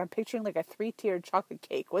 oh my God, I'm picturing like a 3-tiered chocolate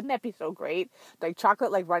cake. Wouldn't that be so great? Like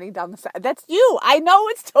chocolate like running down the side. That's you. I know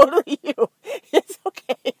it's totally you. It's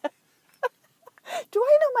okay. Do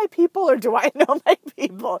I know my people or do I know my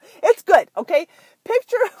people? It's good, okay?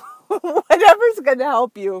 Picture whatever's going to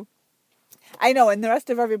help you. I know, and the rest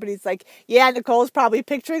of everybody's like, yeah, Nicole's probably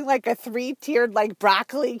picturing like a 3-tiered like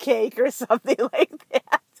broccoli cake or something like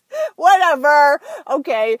that. Whatever.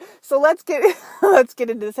 Okay, so let's get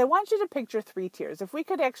into this. I want you to picture 3 tiers. If we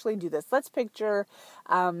could actually do this, let's picture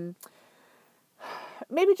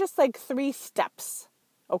maybe just like 3 steps.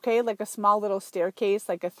 Okay, like a small little staircase,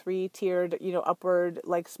 like a 3-tiered, upward,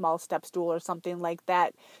 like small step stool or something like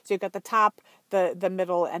that. So you've got the top, the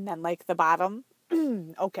middle, and then like the bottom.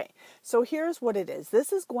 Okay, so here's what it is.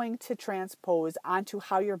 This is going to transpose onto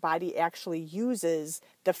how your body actually uses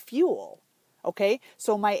the fuel. Okay,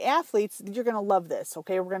 so my athletes, you're going to love this.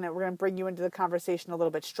 Okay, we're going to bring you into the conversation a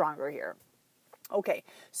little bit stronger here. Okay,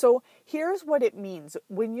 so here's what it means.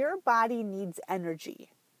 When your body needs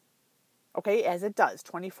energy, okay, as it does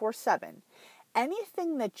 24/7,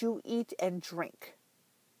 anything that you eat and drink,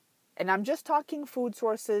 and I'm just talking food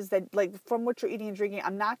sources that, like, from what you're eating and drinking,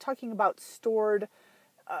 I'm not talking about stored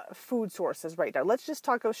food sources right now. Let's just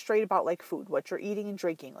talk straight about like food, what you're eating and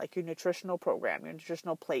drinking, like your nutritional program, your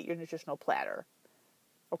nutritional plate, your nutritional platter.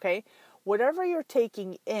 Okay? Whatever you're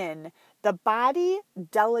taking in, the body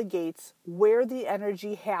delegates where the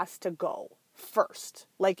energy has to go first.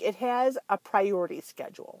 Like, it has a priority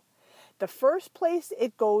schedule. The first place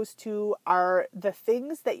it goes to are the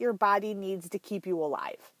things that your body needs to keep you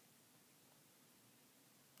alive.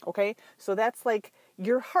 Okay? So that's like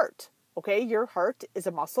your heart. Okay, your heart is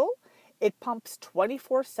a muscle. It pumps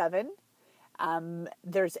 24/7.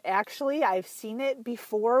 There's actually, I've seen it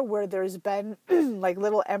before where there's been like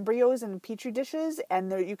little embryos in petri dishes,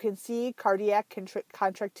 and there you can see cardiac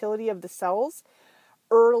contractility of the cells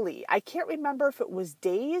early. I can't remember if it was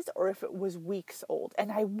days or if it was weeks old.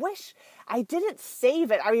 And I wish I didn't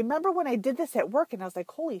save it. I remember when I did this at work and I was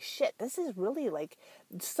like, holy shit, this is really like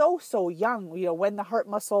so young, when the heart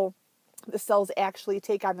muscle, the cells actually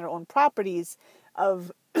take on their own properties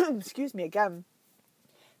of, excuse me again,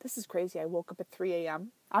 This is crazy. I woke up at 3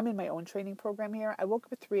 a.m. I'm in my own training program here. I woke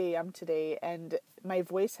up at 3 a.m. today, and my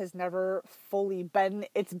voice has never fully been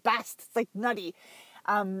its best. It's like nutty.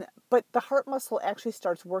 But the heart muscle actually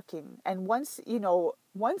starts working. And once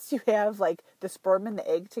you have like the sperm and the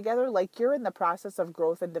egg together, like you're in the process of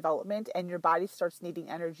growth and development, and your body starts needing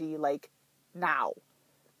energy like now.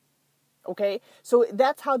 Okay, so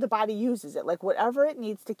that's how the body uses it. Like whatever it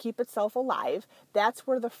needs to keep itself alive, that's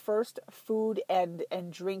where the first food and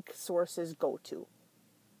drink sources go to.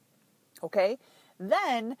 Okay,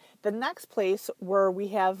 then the next place where we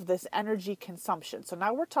have this energy consumption. So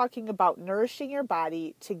now we're talking about nourishing your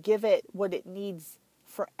body to give it what it needs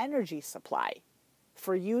for energy supply,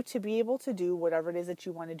 for you to be able to do whatever it is that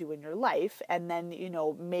you want to do in your life, and then,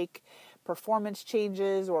 make performance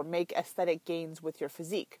changes or make aesthetic gains with your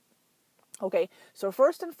physique. Okay, so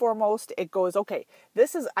first and foremost, it goes, okay,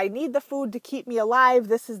 I need the food to keep me alive.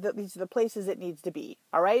 These are the places it needs to be.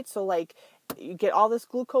 All right, so like you get all this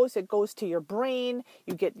glucose, it goes to your brain.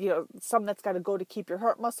 You get, some that's got to go to keep your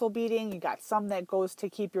heart muscle beating. You got some that goes to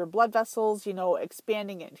keep your blood vessels,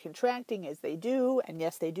 expanding and contracting as they do. And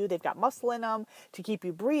yes, they do. They've got muscle in them to keep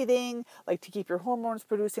you breathing, like to keep your hormones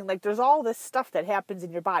producing. Like there's all this stuff that happens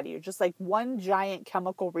in your body. You're just like one giant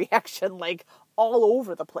chemical reaction, like all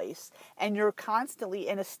over the place. And you're constantly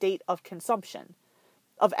in a state of consumption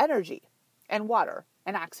of energy and water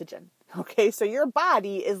and oxygen. Okay, so your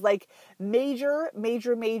body is like major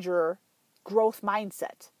growth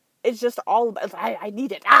mindset. It's just all about, I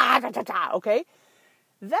need it. Okay?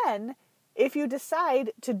 Then, if you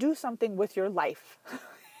decide to do something with your life,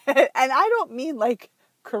 and I don't mean like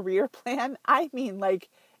career plan, I mean like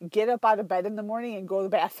get up out of bed in the morning and go to the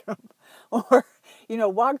bathroom, or,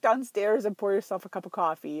 walk downstairs and pour yourself a cup of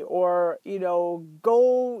coffee, or,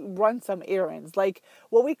 go run some errands, like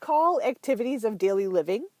what we call activities of daily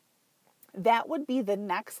living. That would be the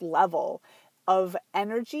next level of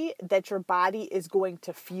energy that your body is going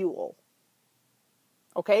to fuel.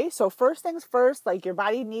 Okay, so first things first, like your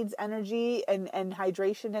body needs energy and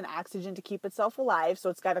hydration and oxygen to keep itself alive. So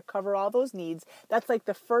it's got to cover all those needs. That's like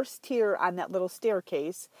the first tier on that little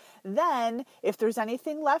staircase. Then if there's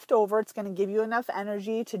anything left over, it's going to give you enough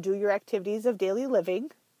energy to do your activities of daily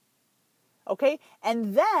living. Okay,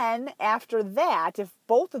 and then after that, if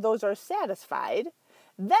both of those are satisfied,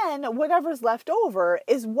 then whatever's left over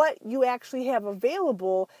is what you actually have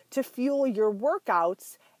available to fuel your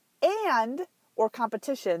workouts and or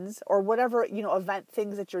competitions or whatever, event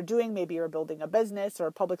things that you're doing. Maybe you're building a business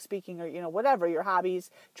or public speaking or, whatever, your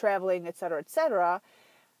hobbies, traveling, etc.,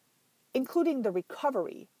 including the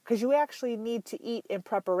recovery, because you actually need to eat in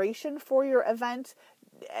preparation for your event,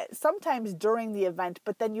 sometimes during the event,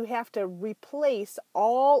 but then you have to replace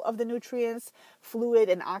all of the nutrients, fluid,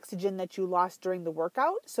 and oxygen that you lost during the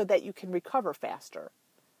workout so that you can recover faster.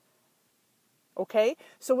 Okay,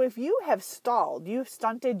 so if you have stalled, you've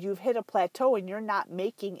stunted, you've hit a plateau, and you're not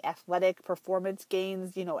making athletic performance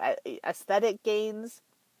gains, aesthetic gains,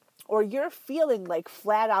 or you're feeling like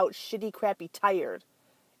flat out shitty, crappy tired,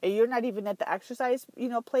 and you're not even at the exercise,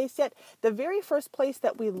 place yet, the very first place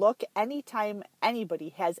that we look anytime anybody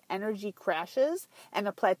has energy crashes, and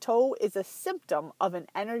a plateau is a symptom of an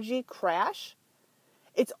energy crash,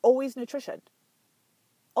 it's always nutrition.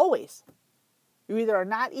 Always. You either are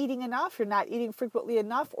not eating enough, you're not eating frequently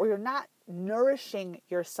enough, or you're not nourishing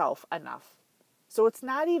yourself enough. So it's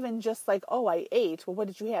not even just like, oh, I ate. Well, what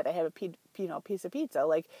did you have? I had a piece of pizza.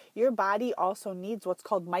 Like your body also needs what's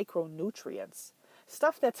called micronutrients.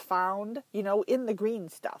 Stuff that's found, in the green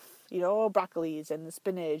stuff, broccolis and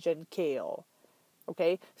spinach and kale.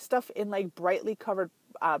 Okay? Stuff in like brightly covered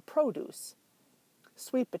produce,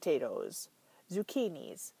 sweet potatoes,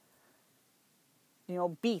 zucchinis,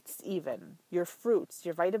 beets even, your fruits,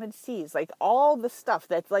 your vitamin C's, like all the stuff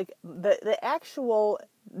that's like the actual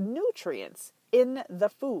nutrients in the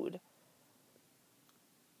food.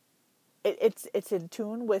 It's in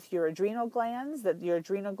tune with your adrenal glands, that your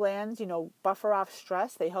adrenal glands, buffer off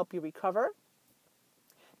stress, they help you recover.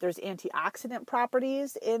 There's antioxidant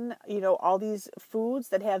properties in, all these foods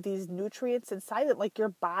that have these nutrients inside it, like your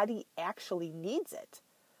body actually needs it.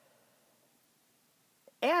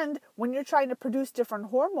 And when you're trying to produce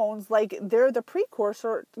different hormones, like they're the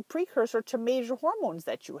precursor to major hormones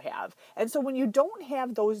that you have. And so when you don't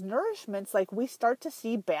have those nourishments, like we start to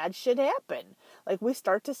see bad shit happen. Like we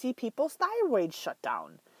start to see people's thyroids shut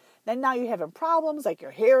down. Then now you're having problems like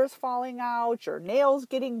your hair is falling out, your nails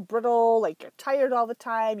getting brittle, like you're tired all the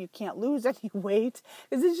time, you can't lose any weight.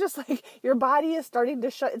 It's just like your body is starting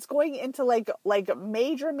to shut, it's going into like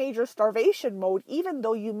major starvation mode, even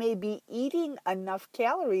though you may be eating enough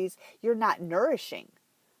calories, you're not nourishing.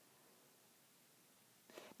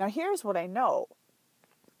 Now, here's what I know.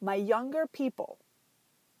 My younger people,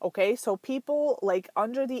 okay, so people like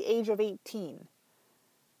under the age of 18,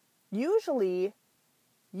 usually,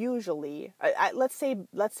 let's say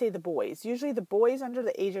the boys, usually the boys under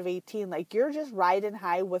the age of 18, like you're just riding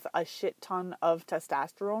high with a shit ton of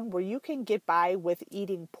testosterone where you can get by with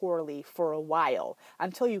eating poorly for a while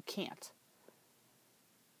until you can't.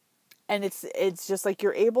 And it's just like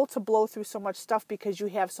you're able to blow through so much stuff because you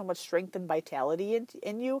have so much strength and vitality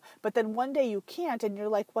in you. But then one day you can't, and you're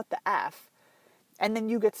like, what the F? And then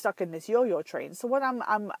you get stuck in this yo-yo train. So what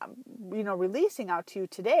I'm releasing out to you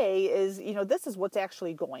today is, this is what's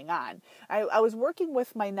actually going on. I was working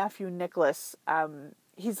with my nephew, Nicholas.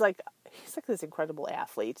 He's like this incredible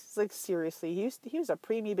athlete. It's like, seriously, he was a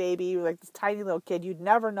preemie baby, like this tiny little kid. You'd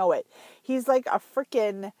never know it. He's like a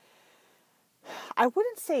freaking, I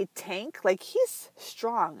wouldn't say tank, like he's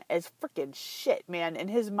strong as freaking shit, man. In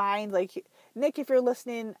his mind, like, Nick, if you're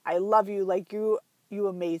listening, I love you. Like you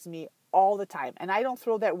amaze me all the time. And I don't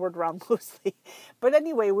throw that word around loosely. But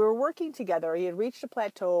anyway, we were working together. He had reached a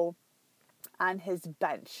plateau on his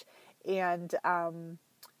bench. And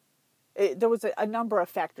there was a number of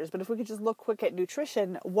factors. But if we could just look quick at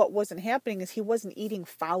nutrition, what wasn't happening is he wasn't eating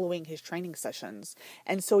following his training sessions.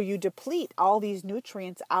 And so you deplete all these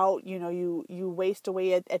nutrients out. You waste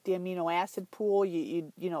away at the amino acid pool.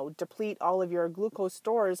 You deplete all of your glucose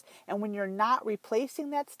stores. And when you're not replacing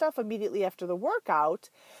that stuff immediately after the workout,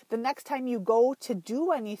 the next time you go to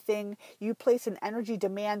do anything, you place an energy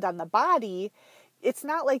demand on the body. It's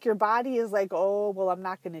not like your body is like, oh, well, I'm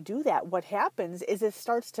not going to do that. What happens is it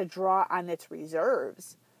starts to draw on its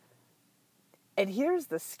reserves. And here's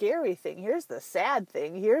the scary thing. Here's the sad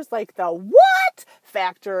thing. Here's like the what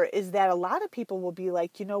factor is that a lot of people will be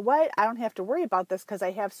like, you know what? I don't have to worry about this because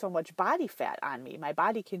I have so much body fat on me. My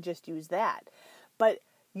body can just use that. But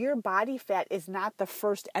your body fat is not the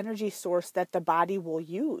first energy source that the body will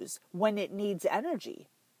use when it needs energy.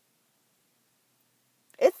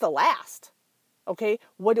 It's the last. Okay,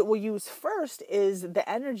 what it will use first is the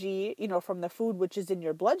energy, from the food which is in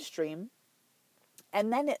your bloodstream,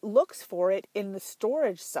 and then it looks for it in the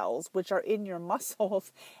storage cells, which are in your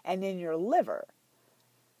muscles and in your liver.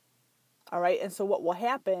 All right, and so what will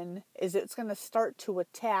happen is it's going to start to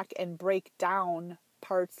attack and break down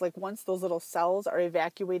parts, like once those little cells are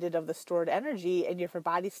evacuated of the stored energy, and if your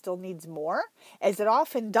body still needs more, as it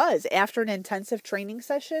often does after an intensive training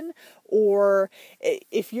session, or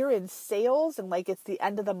if you're in sales and like it's the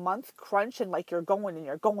end of the month crunch and like you're going and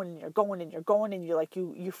you're going and you're going and you're going and you're like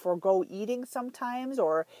you forego eating sometimes,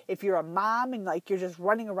 or if you're a mom and like you're just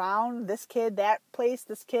running around, this kid, that place,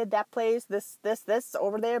 this kid, that place, this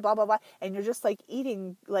over there, blah blah blah, and you're just like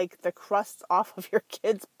eating like the crusts off of your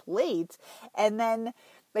kid's plate, and then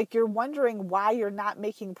like you're wondering why you're not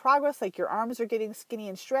making progress, like your arms are getting skinny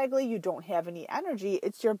and straggly, you don't have any energy.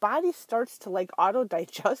 It's your body starts to like auto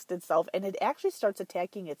digest itself, and it actually starts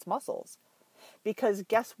attacking its muscles. Because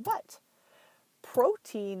guess what?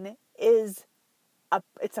 Protein is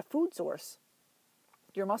it's a food source.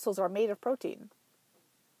 Your muscles are made of protein.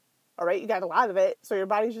 All right, you got a lot of it, so your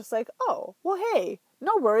body's just like, oh, well, hey,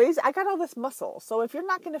 no worries, I got all this muscle. So if you're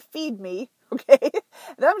not going to feed me, okay,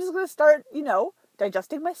 then I'm just going to start,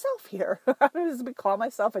 digesting myself here. I'm just going to call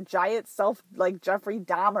myself a giant self, like Jeffrey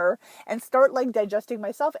Dahmer, and start like digesting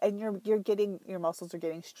myself. And your muscles are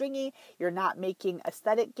getting stringy. You're not making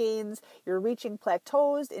aesthetic gains. You're reaching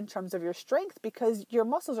plateaus in terms of your strength because your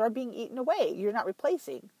muscles are being eaten away. You're not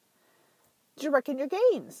replacing. Did you reckon your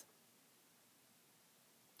gains?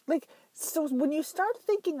 Like, so when you start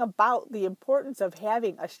thinking about the importance of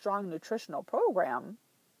having a strong nutritional program,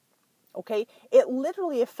 okay, it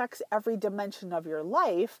literally affects every dimension of your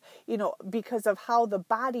life, because of how the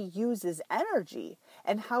body uses energy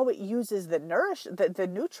and how it uses the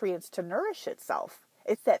nutrients to nourish itself.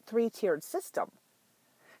 It's that 3-tiered system.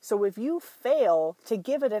 So if you fail to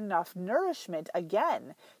give it enough nourishment,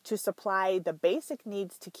 again, to supply the basic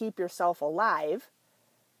needs to keep yourself alive,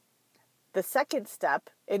 the second step,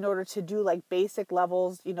 in order to do like basic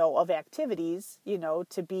levels, of activities,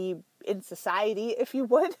 to be in society, if you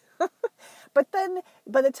would. But then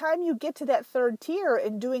by the time you get to that third tier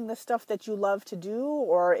and doing the stuff that you love to do,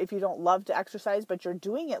 or if you don't love to exercise, but you're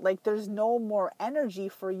doing it, like there's no more energy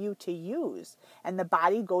for you to use. And the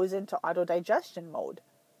body goes into autodigestion mode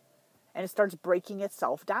and it starts breaking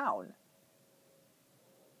itself down.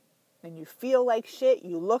 And you feel like shit,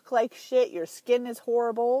 you look like shit, your skin is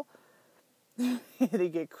horrible. They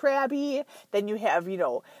get crabby. Then you have,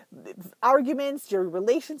 arguments. Your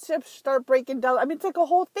relationships start breaking down. I mean, it's like a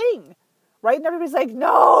whole thing. right? And everybody's like,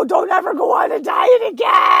 no, don't ever go on a diet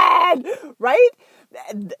again, right?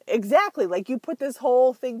 Exactly. Like you put this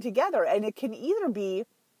whole thing together and it can either be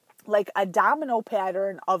like a domino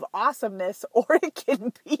pattern of awesomeness, or it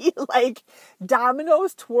can be like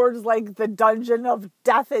dominoes towards like the dungeon of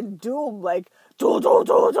death and doom, like do,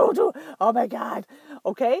 oh my God.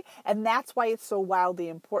 Okay. And that's why it's so wildly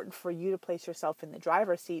important for you to place yourself in the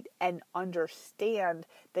driver's seat and understand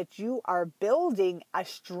that you are building a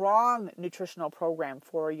strong nutritional program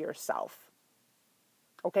for yourself.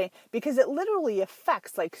 Okay. Because it literally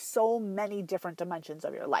affects like so many different dimensions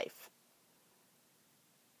of your life.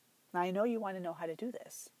 Now, I know you want to know how to do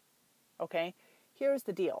this, okay? Here's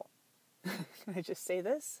the deal. Can I just say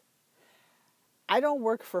this? I don't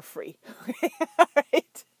work for free, okay? All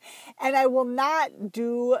right? And I will not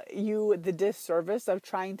do you the disservice of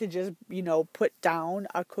trying to just, put down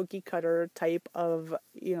a cookie cutter type of,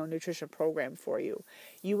 nutrition program for you.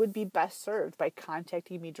 You would be best served by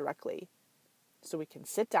contacting me directly so we can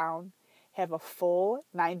sit down, have a full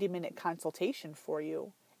 90-minute consultation for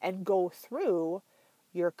you, and go through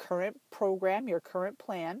your current program, your current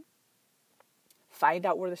plan, find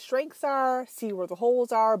out where the strengths are, see where the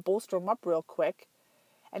holes are, bolster them up real quick.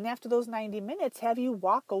 And after those 90 minutes, have you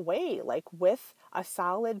walk away like with a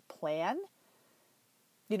solid plan,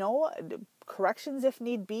 corrections if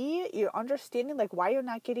need be, you're understanding like why you're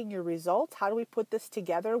not getting your results. How do we put this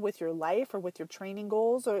together with your life or with your training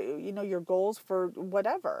goals or, your goals for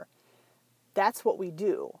whatever? That's what we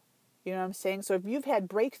do. You know what I'm saying? So if you've had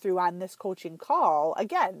breakthrough on this coaching call,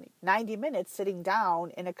 again, 90 minutes sitting down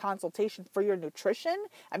in a consultation for your nutrition.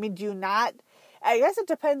 I mean, do you not? I guess it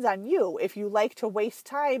depends on you if you like to waste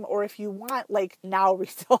time or if you want like now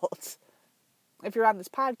results. If you're on this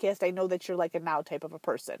podcast, I know that you're like a now type of a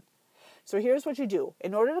person. So here's what you do.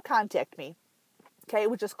 In order to contact me, okay,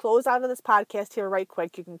 we'll just close out of this podcast here right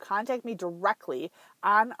quick. You can contact me directly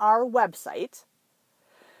on our website.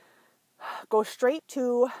 Go straight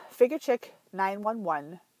to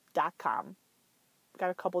figurechick911.com.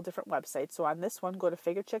 Got a couple different websites. So on this one, go to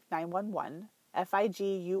figurechick911,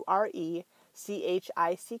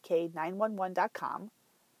 figurechick911.com.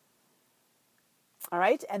 All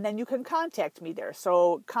right. And then you can contact me there.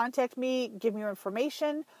 So contact me, give me your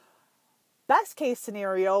information. Best case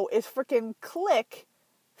scenario is freaking click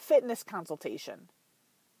fitness consultation.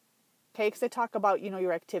 Okay. Because they talk about,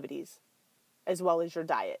 your activities as well as your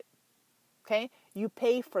diet. Okay, you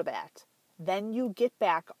pay for that. Then you get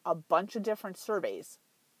back a bunch of different surveys.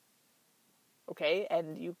 Okay,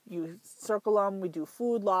 and you circle them. We do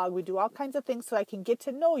food log. We do all kinds of things so I can get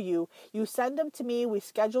to know you. You send them to me. We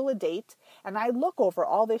schedule a date. And I look over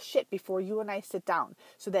all this shit before you and I sit down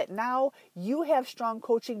so that now you have strong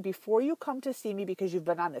coaching before you come to see me because you've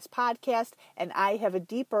been on this podcast. And I have a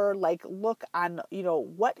deeper look on,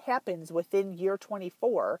 what happens within year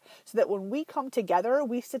 24 so that when we come together,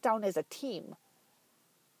 we sit down as a team.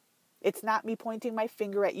 It's not me pointing my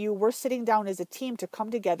finger at you. We're sitting down as a team to come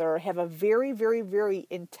together, have a very, very, very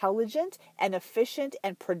intelligent and efficient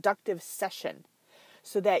and productive session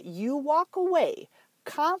so that you walk away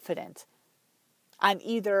confident on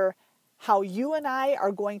either how you and I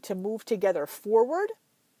are going to move together forward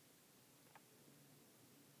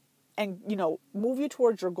and, move you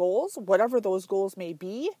towards your goals, whatever those goals may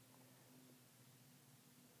be.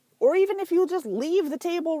 Or even if you just leave the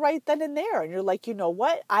table right then and there and you're like, you know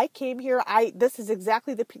what? I came here. This is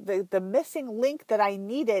exactly the missing link that I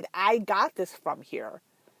needed. I got this from here.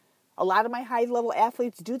 A lot of my high level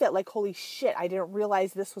athletes do that. Like, holy shit, I didn't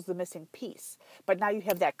realize this was the missing piece. But now you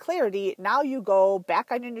have that clarity. Now you go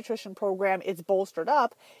back on your nutrition program. It's bolstered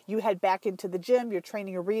up. You head back into the gym. You're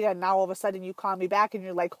training Arita. And now all of a sudden you call me back and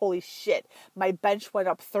you're like, holy shit, my bench went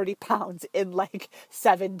up 30 pounds in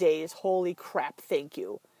 7 days. Holy crap. Thank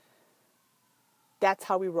you. That's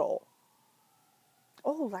how we roll.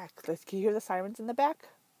 Oh, can you hear the sirens in the back?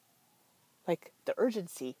 The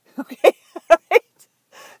urgency. Okay. All right.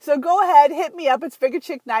 So go ahead, hit me up. It's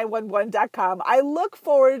figurechick911.com. I look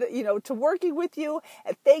forward, to working with you.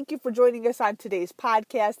 And thank you for joining us on today's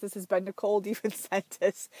podcast. This has been Nicole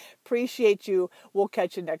DeVincentis. Appreciate you. We'll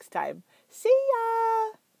catch you next time. See ya.